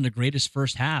wasn't having the greatest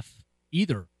first half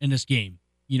either in this game,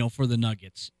 for the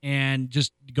Nuggets, and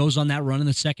just goes on that run in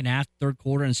the second half, third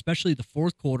quarter, and especially the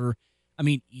fourth quarter. I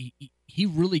mean, he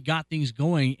really got things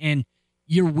going, and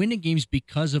you're winning games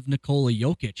because of Nikola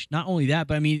Jokic. Not only that,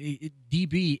 but I mean,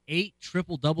 DB, 8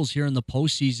 triple-doubles here in the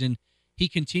postseason. he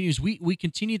continues. We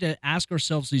continue to ask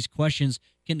ourselves these questions.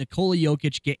 Can Nikola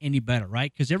Jokic get any better,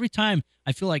 right? Because every time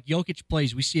I feel like Jokic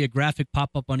plays, we see a graphic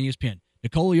pop up on ESPN.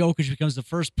 Nikola Jokic becomes the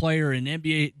first player in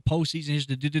NBA postseason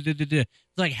history. It's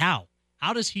like, how?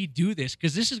 How does he do this?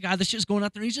 Because this is a guy that's just going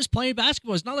out there and he's just playing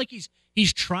basketball. It's not like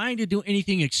he's trying to do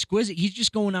anything exquisite. He's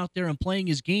just going out there and playing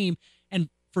his game. And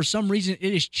for some reason,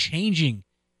 it is changing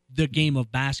the game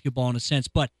of basketball in a sense.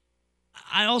 But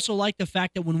I also like the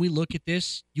fact that when we look at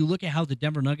this, you look at how the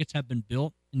Denver Nuggets have been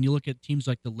built, and you look at teams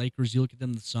like the Lakers, you look at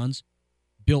them, the Suns,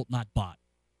 built, not bought.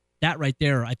 That right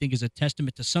there, I think, is a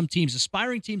testament to some teams,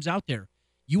 aspiring teams out there.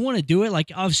 You want to do it,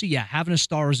 like, obviously, yeah, having a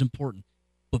star is important,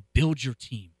 but build your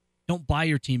team. Don't buy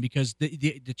your team, because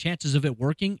the chances of it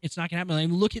working, it's not going to happen. I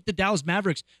mean, look at the Dallas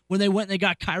Mavericks when they went and they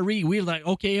got Kyrie. We were like,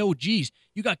 okay, oh, geez,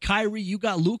 you got Kyrie, you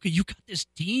got Luka, you got this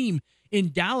team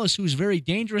in Dallas who's very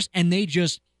dangerous, and they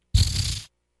just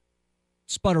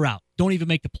sputter out. Don't even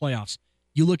make the playoffs.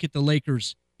 You look at the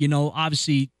Lakers,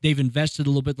 obviously they've invested a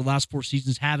little bit the last 4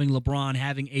 seasons, having LeBron,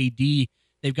 having AD.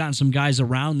 They've gotten some guys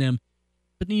around them.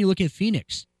 But then you look at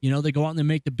Phoenix. They go out and they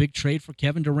make the big trade for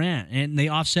Kevin Durant, and they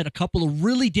offset a couple of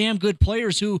really damn good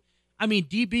players who, I mean,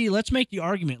 DB, let's make the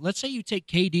argument. Let's say you take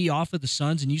KD off of the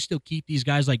Suns and you still keep these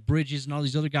guys like Bridges and all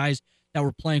these other guys that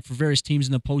were playing for various teams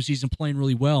in the postseason playing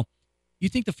really well. You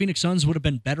think the Phoenix Suns would have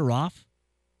been better off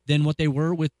than what they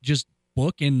were with just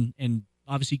Book and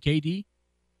obviously KD?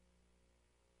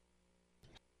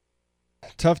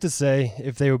 Tough to say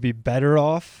if they would be better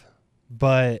off,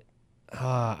 but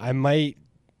I might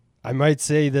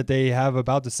say that they have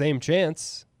about the same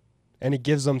chance, and it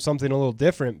gives them something a little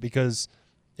different, because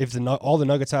if all the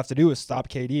Nuggets have to do is stop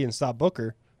KD and stop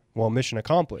Booker, well, mission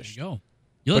accomplished. There you go.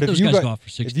 You let those guys go off for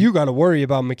 60. If you got to worry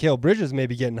about Mikal Bridges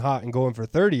maybe getting hot and going for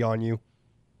 30 on you,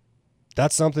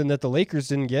 that's something that the Lakers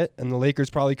didn't get, and the Lakers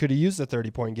probably could have used a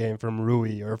 30-point game from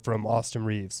Rui or from Austin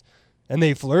Reeves. And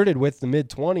they flirted with the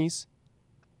mid-20s.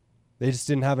 They just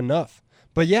didn't have enough.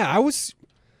 But, yeah, I was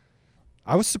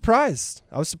surprised.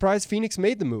 I was surprised Phoenix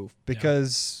made the move,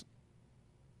 because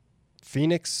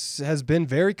Phoenix has been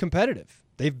very competitive.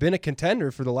 They've been a contender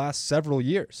for the last several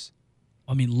years.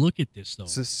 I mean, look at this, though.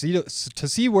 To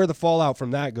see where the fallout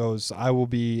from that goes, I will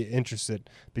be interested,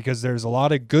 because there's a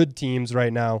lot of good teams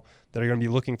right now that are going to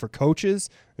be looking for coaches.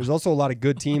 There's also a lot of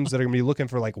good teams that are going to be looking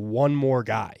for, like, one more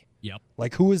guy. Yep.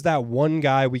 Like, who is that one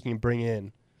guy we can bring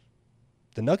in?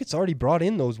 The Nuggets already brought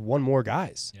in those one more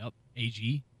guys. Yep.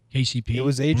 AG, KCP. It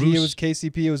was AG, Bruce. It was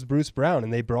KCP, it was Bruce Brown,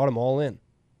 and they brought them all in.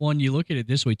 Well, and you look at it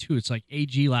this way, too. It's like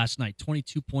AG last night,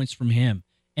 22 points from him.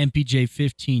 MPJ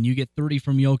 15. You get 30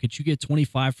 from Jokic. You get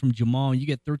 25 from Jamal. You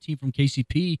get 13 from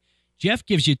KCP. Jeff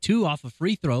gives you 2 off of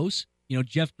free throws,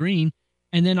 Jeff Green.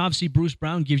 And then obviously Bruce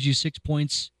Brown gives you 6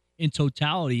 points in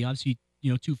totality. Obviously,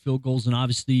 2 field goals, and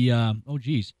obviously, of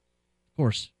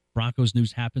course, Broncos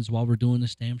news happens while we're doing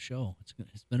this damn show.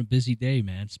 It's been a busy day,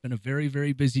 man. It's been a very,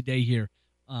 very busy day here.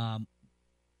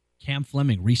 Cam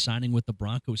Fleming re-signing with the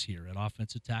Broncos here at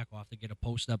offensive tackle. I'll have to get a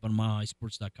post up on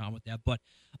MileHighSports.com with that. But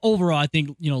overall, I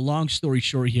think, long story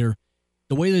short here,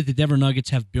 the way that the Denver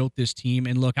Nuggets have built this team,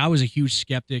 and look, I was a huge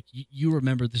skeptic. You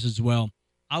remember this as well.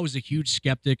 I was a huge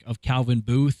skeptic of Calvin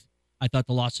Booth. I thought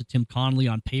the loss of Tim Connolly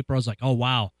on paper, I was like, oh,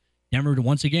 wow. Denver,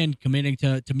 once again, committing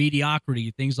to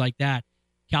mediocrity, things like that.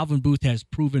 Calvin Booth has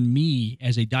proven me,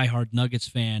 as a diehard Nuggets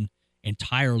fan,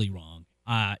 entirely wrong.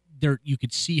 You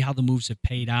could see how the moves have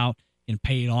paid out and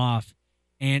paid off.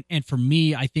 And for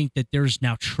me, I think that there's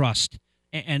now trust.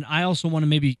 And I also want to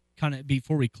maybe kind of,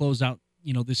 before we close out,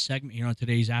 this segment here on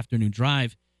today's afternoon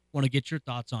drive, want to get your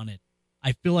thoughts on it.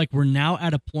 I feel like we're now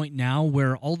at a point now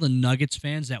where all the Nuggets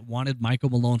fans that wanted Michael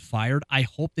Malone fired, I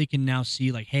hope they can now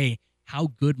see, like, hey, how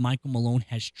good Michael Malone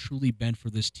has truly been for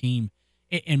this team.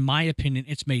 In my opinion,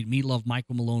 it's made me love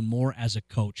Michael Malone more as a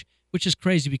coach, which is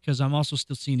crazy, because I'm also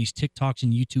still seeing these TikToks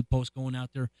and YouTube posts going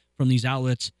out there from these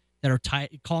outlets that are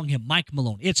calling him Mike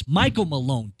Malone. It's Michael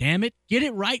Malone, damn it. Get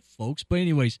it right, folks. But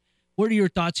anyways, what are your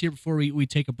thoughts here before we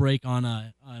take a break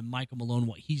on Michael Malone,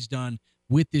 what he's done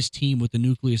with this team, with the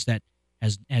nucleus that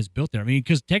has built there? I mean,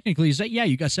 because technically, is that,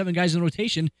 you got 7 guys in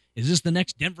rotation. Is this the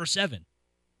next Denver 7?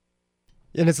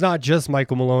 And it's not just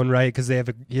Michael Malone, right? Because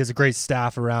he has a great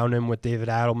staff around him with David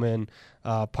Adelman,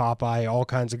 Popeye, all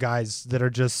kinds of guys that are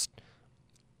just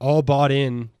all bought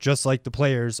in, just like the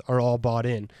players are all bought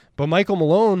in. But Michael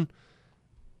Malone,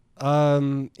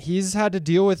 he's had to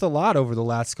deal with a lot over the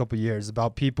last couple of years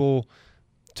about people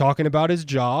talking about his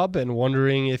job and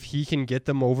wondering if he can get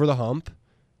them over the hump.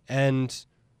 And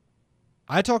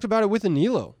I talked about it with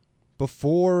Anilo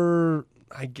before,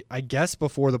 I guess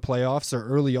before the playoffs or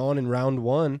early on in round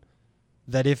 1,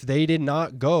 that if they did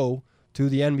not go to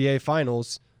the NBA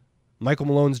Finals, Michael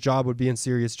Malone's job would be in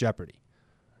serious jeopardy.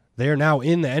 They are now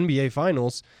in the NBA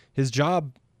Finals. His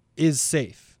job is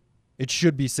safe. It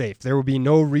should be safe. There would be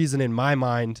no reason in my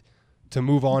mind to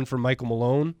move on from Michael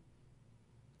Malone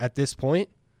at this point.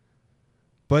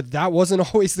 But that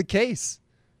wasn't always the case.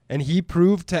 And he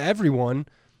proved to everyone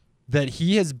that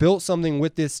he has built something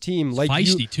with this team.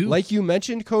 Like you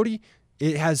mentioned, Cody,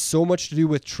 it has so much to do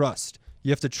with trust.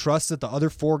 You have to trust that the other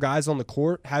 4 guys on the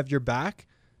court have your back,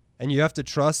 and you have to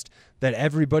trust that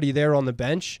everybody there on the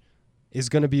bench is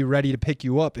going to be ready to pick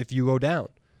you up if you go down.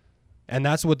 And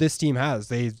that's what this team has.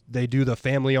 They do the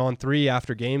family on 3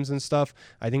 after games and stuff.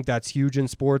 I think that's huge in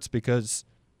sports because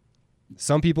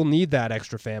some people need that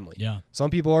extra family. Yeah.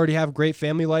 Some people already have great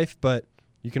family life, but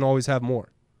you can always have more.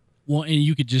 Well, and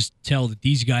you could just tell that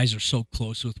these guys are so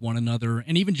close with one another.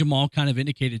 And even Jamal kind of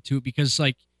indicated too, because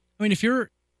like, I mean, if you're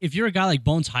a guy like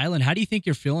Bones Highland, how do you think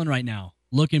you're feeling right now?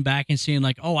 Looking back and seeing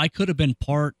like, oh, I could have been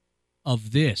part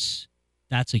of this.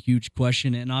 That's a huge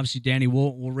question. And obviously, Danny,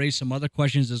 we'll raise some other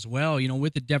questions as well. You know,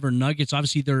 with the Denver Nuggets,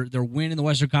 obviously their win in the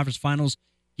Western Conference Finals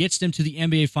gets them to the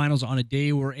NBA Finals on a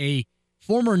day where a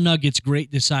former Nuggets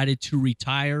great decided to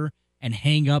retire and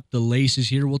hang up the laces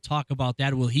here. We'll talk about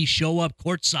that. Will he show up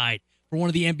courtside for one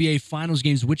of the NBA Finals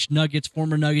games? Which Nuggets,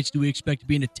 former Nuggets, do we expect to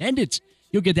be in attendance?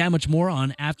 You'll get that much more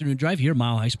on Afternoon Drive here,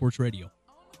 Mile High Sports Radio.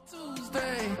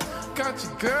 Tuesday, got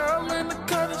your girl in the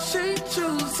cut and she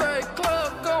Tuesday,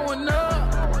 club going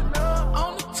up.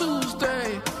 On a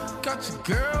Tuesday, got your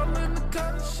girl in the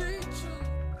cut and she Tuesday.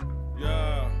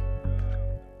 Yeah.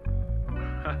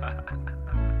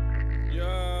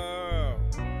 Yeah.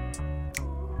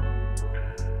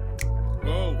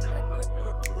 Whoa.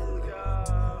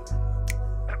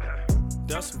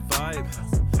 That's a vibe.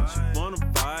 She wanna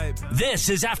vibe. This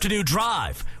is Afternoon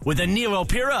Drive with Danilo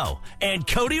Pirro and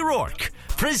Cody Rourke,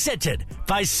 presented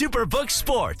by Superbook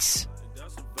Sports.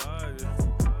 That's a vibe.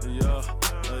 Yeah.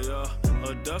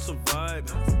 That's a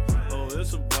vibe. Oh,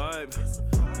 it's a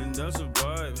vibe. And that's a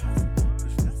vibe.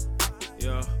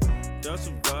 Yeah. That's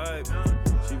a vibe.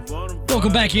 She wanna vibe.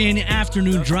 Welcome back in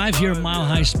Afternoon Drive here at Mile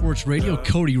High Sports Radio.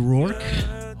 Cody Rourke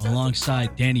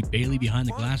alongside Danny Bailey behind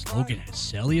the glass. Logan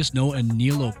Heselius, no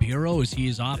Anilo Pirro as he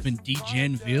is off in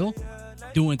DGenville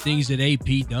doing things that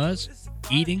AP does,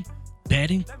 eating,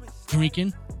 betting,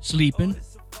 drinking, sleeping,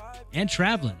 and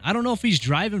traveling. I don't know if he's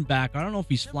driving back. I don't know if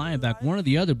he's flying back, one or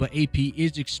the other, but AP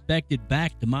is expected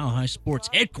back to Mile High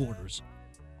Sports headquarters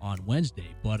on Wednesday.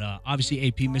 But obviously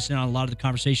AP missing out on a lot of the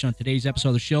conversation on today's episode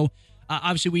of the show.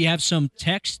 Obviously we have some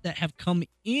texts that have come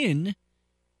in.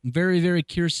 I'm very, very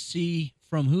curious to see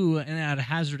from who, and at a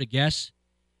hazard a guess,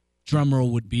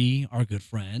 drumroll would be our good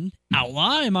friend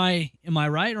Outlaw. Am I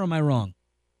right or am I wrong?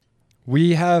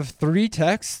 We have 3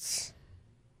 texts,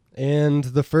 and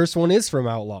the first one is from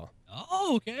Outlaw.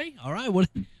 Oh, okay. All right. What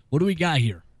do we got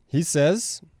here? He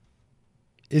says,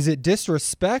 is it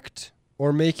disrespect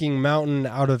or making mountain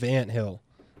out of anthill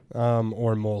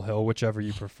or molehill, whichever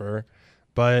you prefer?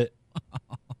 But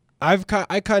I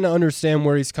kind of understand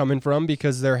where he's coming from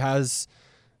because there has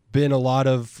been a lot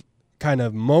of kind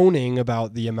of moaning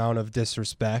about the amount of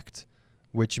disrespect,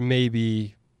 which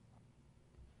maybe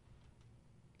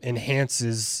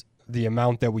enhances the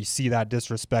amount that we see that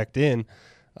disrespect in.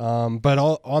 But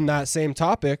on that same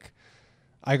topic,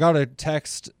 I got a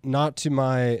text not to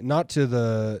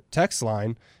the text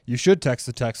line. You should text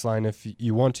the text line if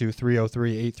you want to,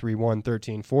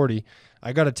 303-831-1340.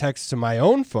 I got a text to my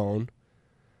own phone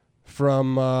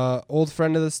from old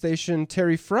friend of the station,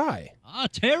 Terry Fry. Ah,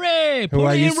 Terry, who put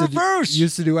I it used in reverse.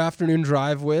 used to do Afternoon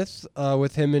Drive with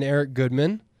him and Eric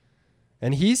Goodman.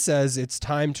 And he says it's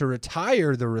time to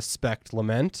retire the respect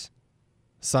lament,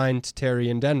 signed Terry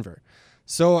in Denver.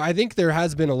 So I think there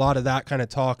has been a lot of that kind of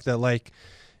talk that like,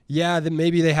 yeah, that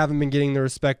maybe they haven't been getting the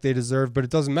respect they deserve, but it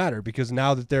doesn't matter because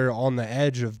now that they're on the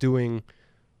edge of doing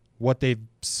what they've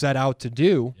set out to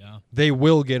do, they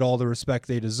will get all the respect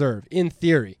they deserve, in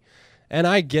theory. And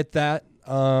I get that.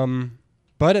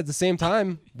 But at the same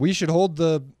time, we should hold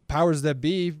the powers that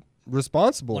be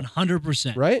responsible.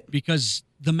 100%. Right? Because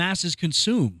the masses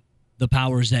consume the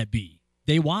powers that be.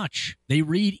 They watch. They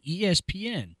read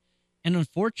ESPN. And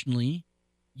unfortunately,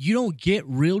 you don't get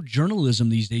real journalism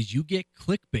these days. You get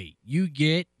clickbait. You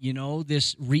get,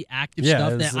 this reactive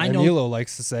stuff that I know. Anilo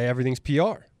likes to say everything's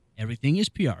PR. Everything is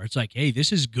PR. It's like, hey,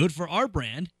 this is good for our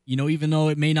brand, even though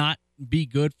it may not be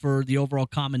good for the overall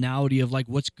commonality of like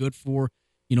what's good for,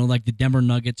 like the Denver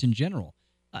Nuggets in general.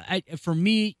 For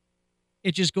me,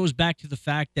 it just goes back to the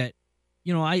fact that,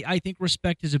 I think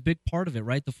respect is a big part of it,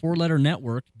 right? The 4-letter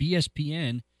network,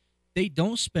 BSPN, they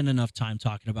don't spend enough time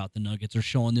talking about the Nuggets or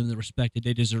showing them the respect that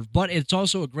they deserve. But it's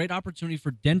also a great opportunity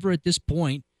for Denver at this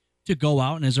point to go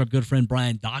out, and as our good friend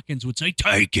Brian Dawkins would say,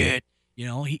 take it. You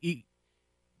know,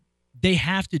 they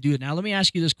have to do it. Now, let me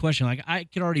ask you this question. Like, I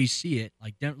could already see it.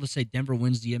 Like, let's say Denver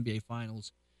wins the NBA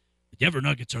Finals. The Denver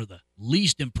Nuggets are the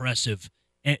least impressive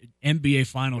NBA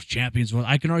Finals champions. Well,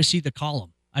 I can already see the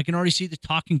column. I can already see the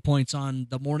talking points on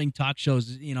the morning talk shows.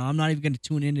 You know, I'm not even going to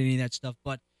tune into any of that stuff.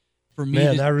 But for me,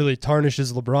 man, that really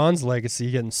tarnishes LeBron's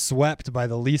legacy, getting swept by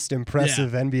the least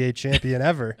impressive NBA champion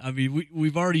ever. I mean,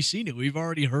 we've already seen it. We've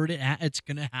already heard it. It's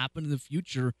going to happen in the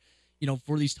future, you know,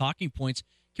 for these talking points.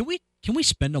 Can we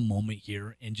spend a moment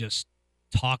here and just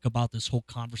talk about this whole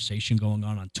conversation going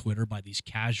on Twitter by these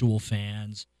casual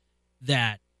fans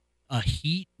that a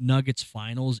Heat Nuggets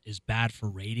finals is bad for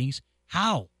ratings?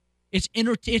 How? It's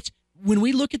when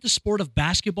we look at the sport of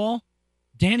basketball,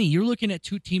 Danny, you're looking at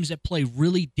two teams that play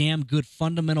really damn good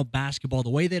fundamental basketball, the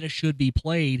way that it should be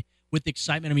played with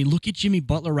excitement. I mean, look at Jimmy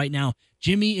Butler right now.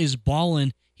 Jimmy is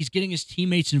balling. He's getting his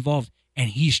teammates involved, and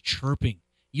he's chirping.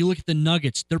 You look at the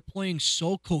Nuggets. They're playing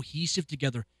so cohesive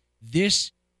together.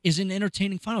 This is an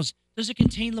entertaining finals. Does it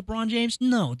contain LeBron James?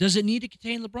 No. Does it need to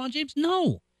contain LeBron James?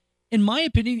 No. In my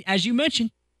opinion, as you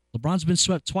mentioned, LeBron's been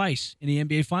swept twice in the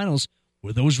NBA Finals.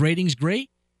 Were those ratings great?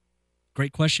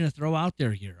 Great question to throw out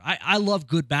there here. I love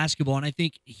good basketball, and I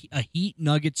think a Heat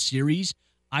Nuggets series,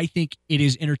 I think it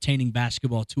is entertaining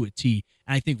basketball to a T.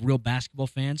 And I think real basketball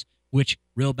fans, which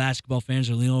real basketball fans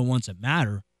are the only ones that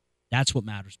matter, that's what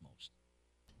matters most.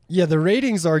 Yeah, the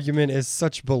ratings argument is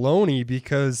such baloney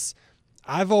because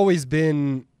I've always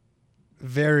been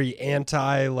very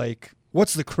anti, like,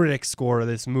 what's the critic score of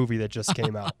this movie that just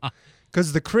came out?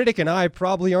 Because the critic and I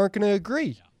probably aren't going to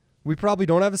agree. Yeah. We probably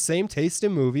don't have the same taste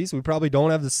in movies. We probably don't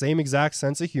have the same exact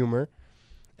sense of humor.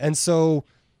 And so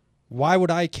why would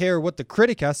I care what the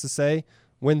critic has to say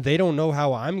when they don't know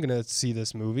how I'm going to see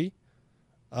this movie?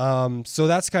 So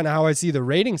that's kind of how I see the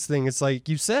ratings thing. It's like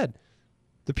you said,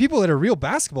 the people that are real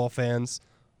basketball fans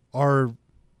are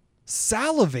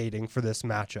salivating for this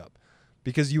matchup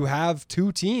because you have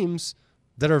two teams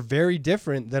that are very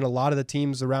different than a lot of the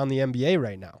teams around the NBA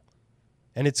right now.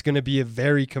 And it's going to be a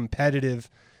very competitive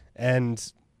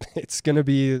and it's going to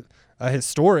be a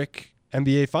historic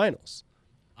NBA Finals.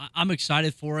 I'm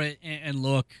excited for it. And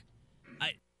look,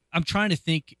 I'm trying to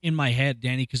think in my head,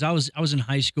 Danny, because I was in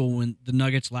high school when the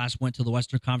Nuggets last went to the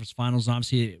Western Conference Finals.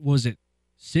 Obviously, was it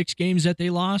 6 games that they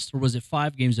lost, or was it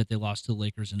 5 games that they lost to the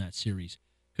Lakers in that series?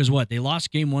 Because they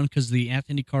lost game 1 because the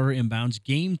Anthony Carter inbounds.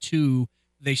 Game 2,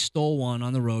 they stole one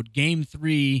on the road. Game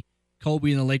 3,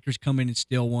 Kobe and the Lakers come in and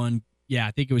steal one. Yeah,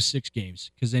 I think it was 6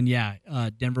 games. Because then,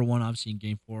 Denver won, obviously, in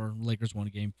Game 4. Lakers won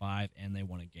in Game 5, and they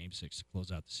won in Game 6 to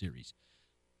close out the series.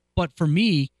 But for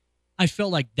me, I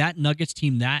felt like that Nuggets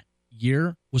team that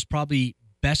year was probably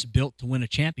best built to win a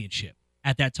championship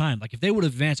at that time. Like, if they would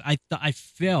have advanced, I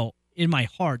felt in my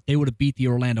heart they would have beat the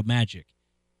Orlando Magic.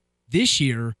 This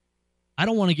year, I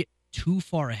don't want to get too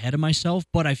far ahead of myself,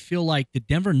 but I feel like the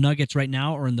Denver Nuggets right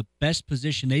now are in the best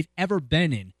position they've ever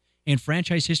been in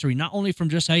franchise history, not only from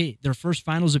just their first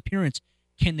finals appearance,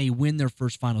 can they win their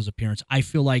first finals appearance? I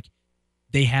feel like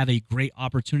they have a great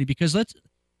opportunity because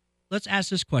let's ask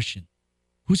this question.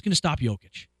 Who's going to stop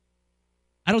Jokic?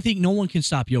 I don't think no one can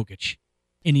stop Jokic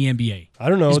in the NBA. I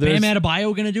don't know. Is Bam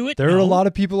Adebayo going to do it? There are a lot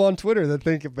of people on Twitter that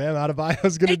think Bam Adebayo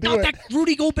is going to do it. They thought that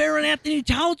Rudy Gobert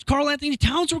and Karl Anthony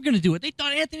Towns were going to do it. They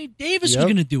thought Anthony Davis was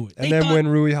going to do it. And then when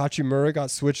Rui Hachimura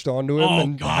got switched onto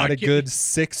him had a good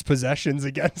 6 possessions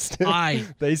against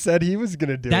him, they said he was going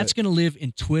to do it. That's going to live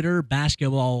in Twitter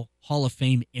basketball Hall of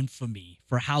Fame infamy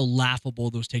for how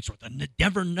laughable those takes were. The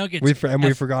Denver Nuggets. We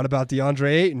forgot about DeAndre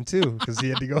Ayton, too, because he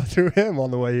had to go through him on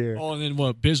the way here. Oh, and then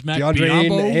what? Bismack DeAndre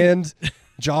Biyombo? Ayton and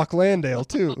Jock Landale,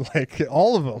 too. Like,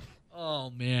 all of them.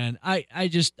 Oh, man. I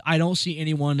don't see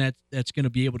anyone that's going to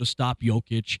be able to stop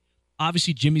Jokic.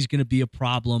 Obviously, Jimmy's going to be a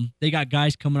problem. They got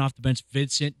guys coming off the bench.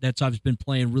 Vincent, that's obviously been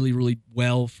playing really, really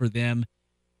well for them.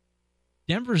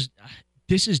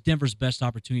 This is Denver's best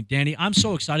opportunity. Danny, I'm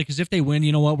so excited because if they win,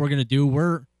 you know what we're going to do?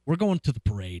 We're going to the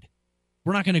parade.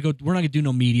 We're not going to go. We're not going to do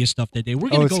no media stuff that day.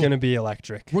 It's going to be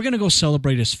electric. We're going to go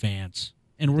celebrate as fans,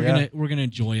 and we're going to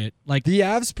enjoy it. Like the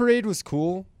Avs parade was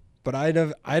cool, but I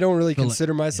don't really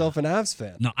consider myself an Avs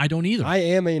fan. No, I don't either. I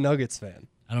am a Nuggets fan.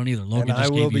 I don't either. Logan and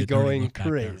just I will gave you be going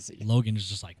crazy. Logan is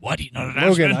just like, what?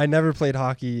 Logan, I never played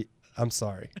hockey. I'm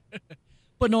sorry.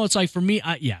 But no, it's like for me,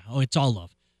 it's all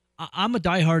love. I'm a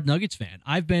diehard Nuggets fan.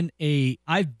 I've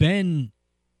been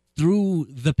through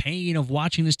the pain of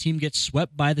watching this team get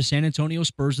swept by the San Antonio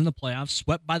Spurs in the playoffs,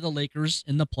 swept by the Lakers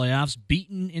in the playoffs,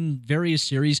 beaten in various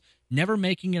series, never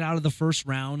making it out of the first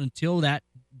round until that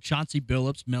Chauncey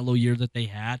Billups mellow year that they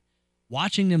had.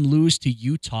 watching them lose to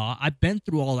Utah. I've been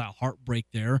through all that heartbreak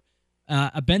there.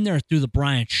 I've been there through the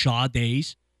Brian Shaw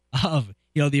days of,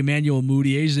 the Emmanuel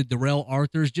Mudiay's, the Darrell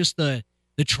Arthurs, just the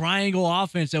triangle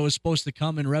offense that was supposed to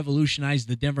come and revolutionize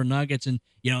the Denver Nuggets. And,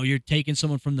 you're taking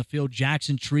someone from the Phil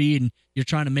Jackson tree and you're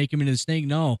trying to make him into this thing.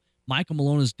 No, Michael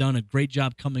Malone has done a great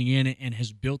job coming in and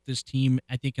has built this team,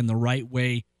 I think, in the right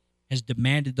way, has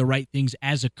demanded the right things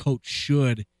as a coach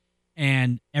should.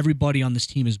 And everybody on this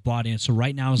team is bought in. So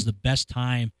right now is the best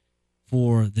time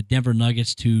for the Denver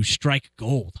Nuggets to strike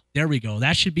gold. There we go.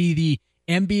 That should be the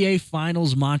NBA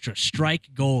Finals mantra, strike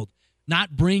gold.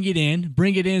 Not bring it in.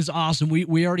 Bring it in is awesome.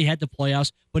 We already had the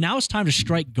playoffs, but now it's time to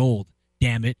strike gold.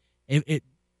 Damn it.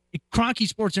 Kroenke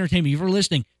Sports Entertainment, if you're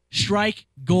listening, strike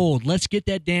gold. Let's get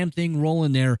that damn thing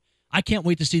rolling there. I can't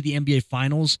wait to see the NBA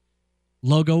Finals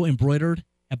logo embroidered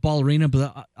at Ball Arena,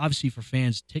 but obviously for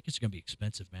fans, tickets are going to be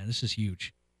expensive, man. This is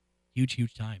huge.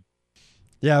 Huge time.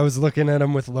 Yeah, I was looking at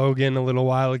him with Logan a little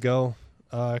while ago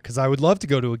because I would love to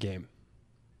go to a game.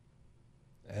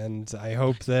 And I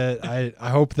hope that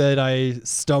I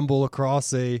stumble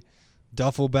across a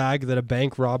duffel bag that a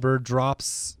bank robber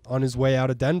drops on his way out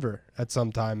of Denver at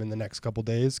some time in the next couple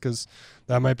days, because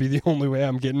that might be the only way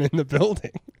I'm getting in the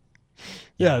building.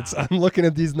 I'm looking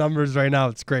at these numbers right now.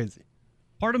 It's crazy.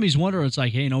 Part of me is wondering, it's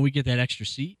like, hey, we get that extra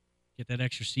seat,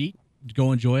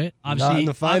 go enjoy it. Obviously, not in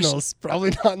the finals.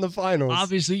 Probably not in the finals.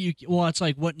 Obviously, it's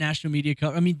like what national media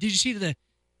cover. I mean, did you see the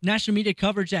national media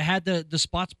coverage that had the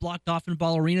spots blocked off in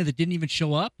Ball Arena that didn't even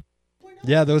show up?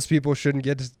 Yeah, those people shouldn't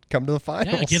get to come to the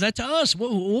finals. Yeah, give that to us.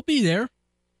 We'll be there,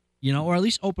 or at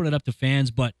least open it up to fans.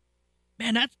 But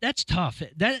man, that's tough.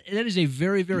 That is a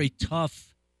very, very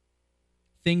tough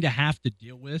thing to have to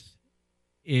deal with.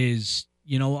 Is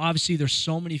obviously there's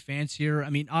so many fans here. I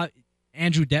mean,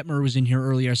 Andrew Detmer was in here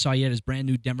earlier. I saw he had his brand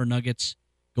new Denver Nuggets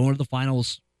going to the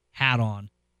finals hat on.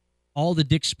 All the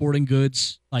Dick's Sporting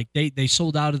Goods, like they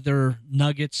sold out of their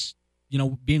Nuggets,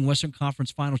 being Western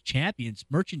Conference Finals champions,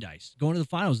 merchandise, going to the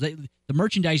finals. The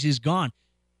merchandise is gone.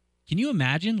 Can you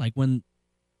imagine, like, when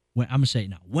I'm going to say it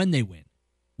now, when they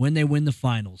win the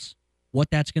finals, what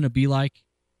that's going to be like?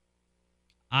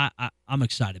 I'm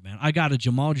excited, man. I got a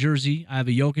Jamal jersey. I have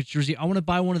a Jokic jersey. I want to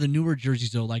buy one of the newer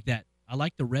jerseys, though, like that. I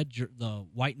like the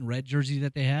white and red jersey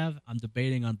that they have. I'm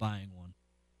debating on buying one.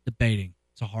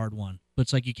 It's a hard one. But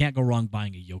it's like you can't go wrong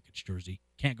buying a Jokic jersey.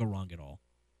 Can't go wrong at all.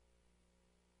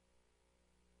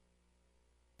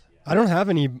 I don't have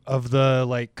any of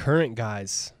the current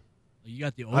guys. You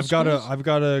got the old I've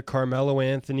got a Carmelo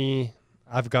Anthony.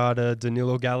 I've got a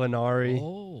Danilo Gallinari.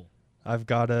 Oh. I've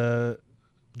got a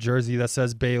jersey that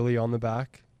says Bailey on the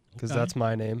back because that's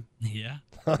my name. Yeah,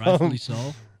 rightfully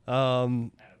so.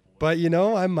 But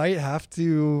I might have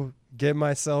to get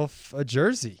myself a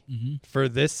jersey for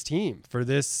this team, for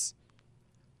this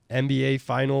NBA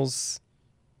Finals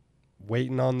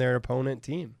waiting on their opponent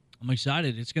team. I'm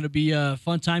excited. It's going to be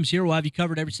fun times here. We'll have you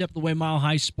covered every step of the way, Mile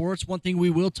High Sports. One thing we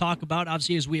will talk about,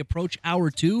 obviously, as we approach hour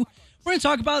 2, we're going to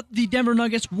talk about the Denver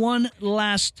Nuggets one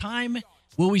last time.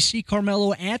 Will we see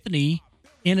Carmelo Anthony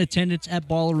in attendance at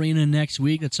Ball Arena next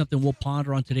week? That's something we'll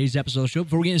ponder on today's episode of the show.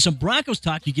 Before we get into some Broncos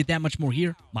talk, you get that much more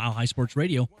here. Mile High Sports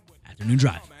Radio, Afternoon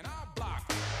Drive.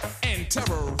 And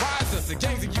terrorize us. The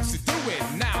gangs that used to do it,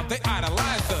 now they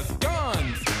idolize us.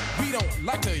 Guns, we don't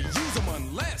like to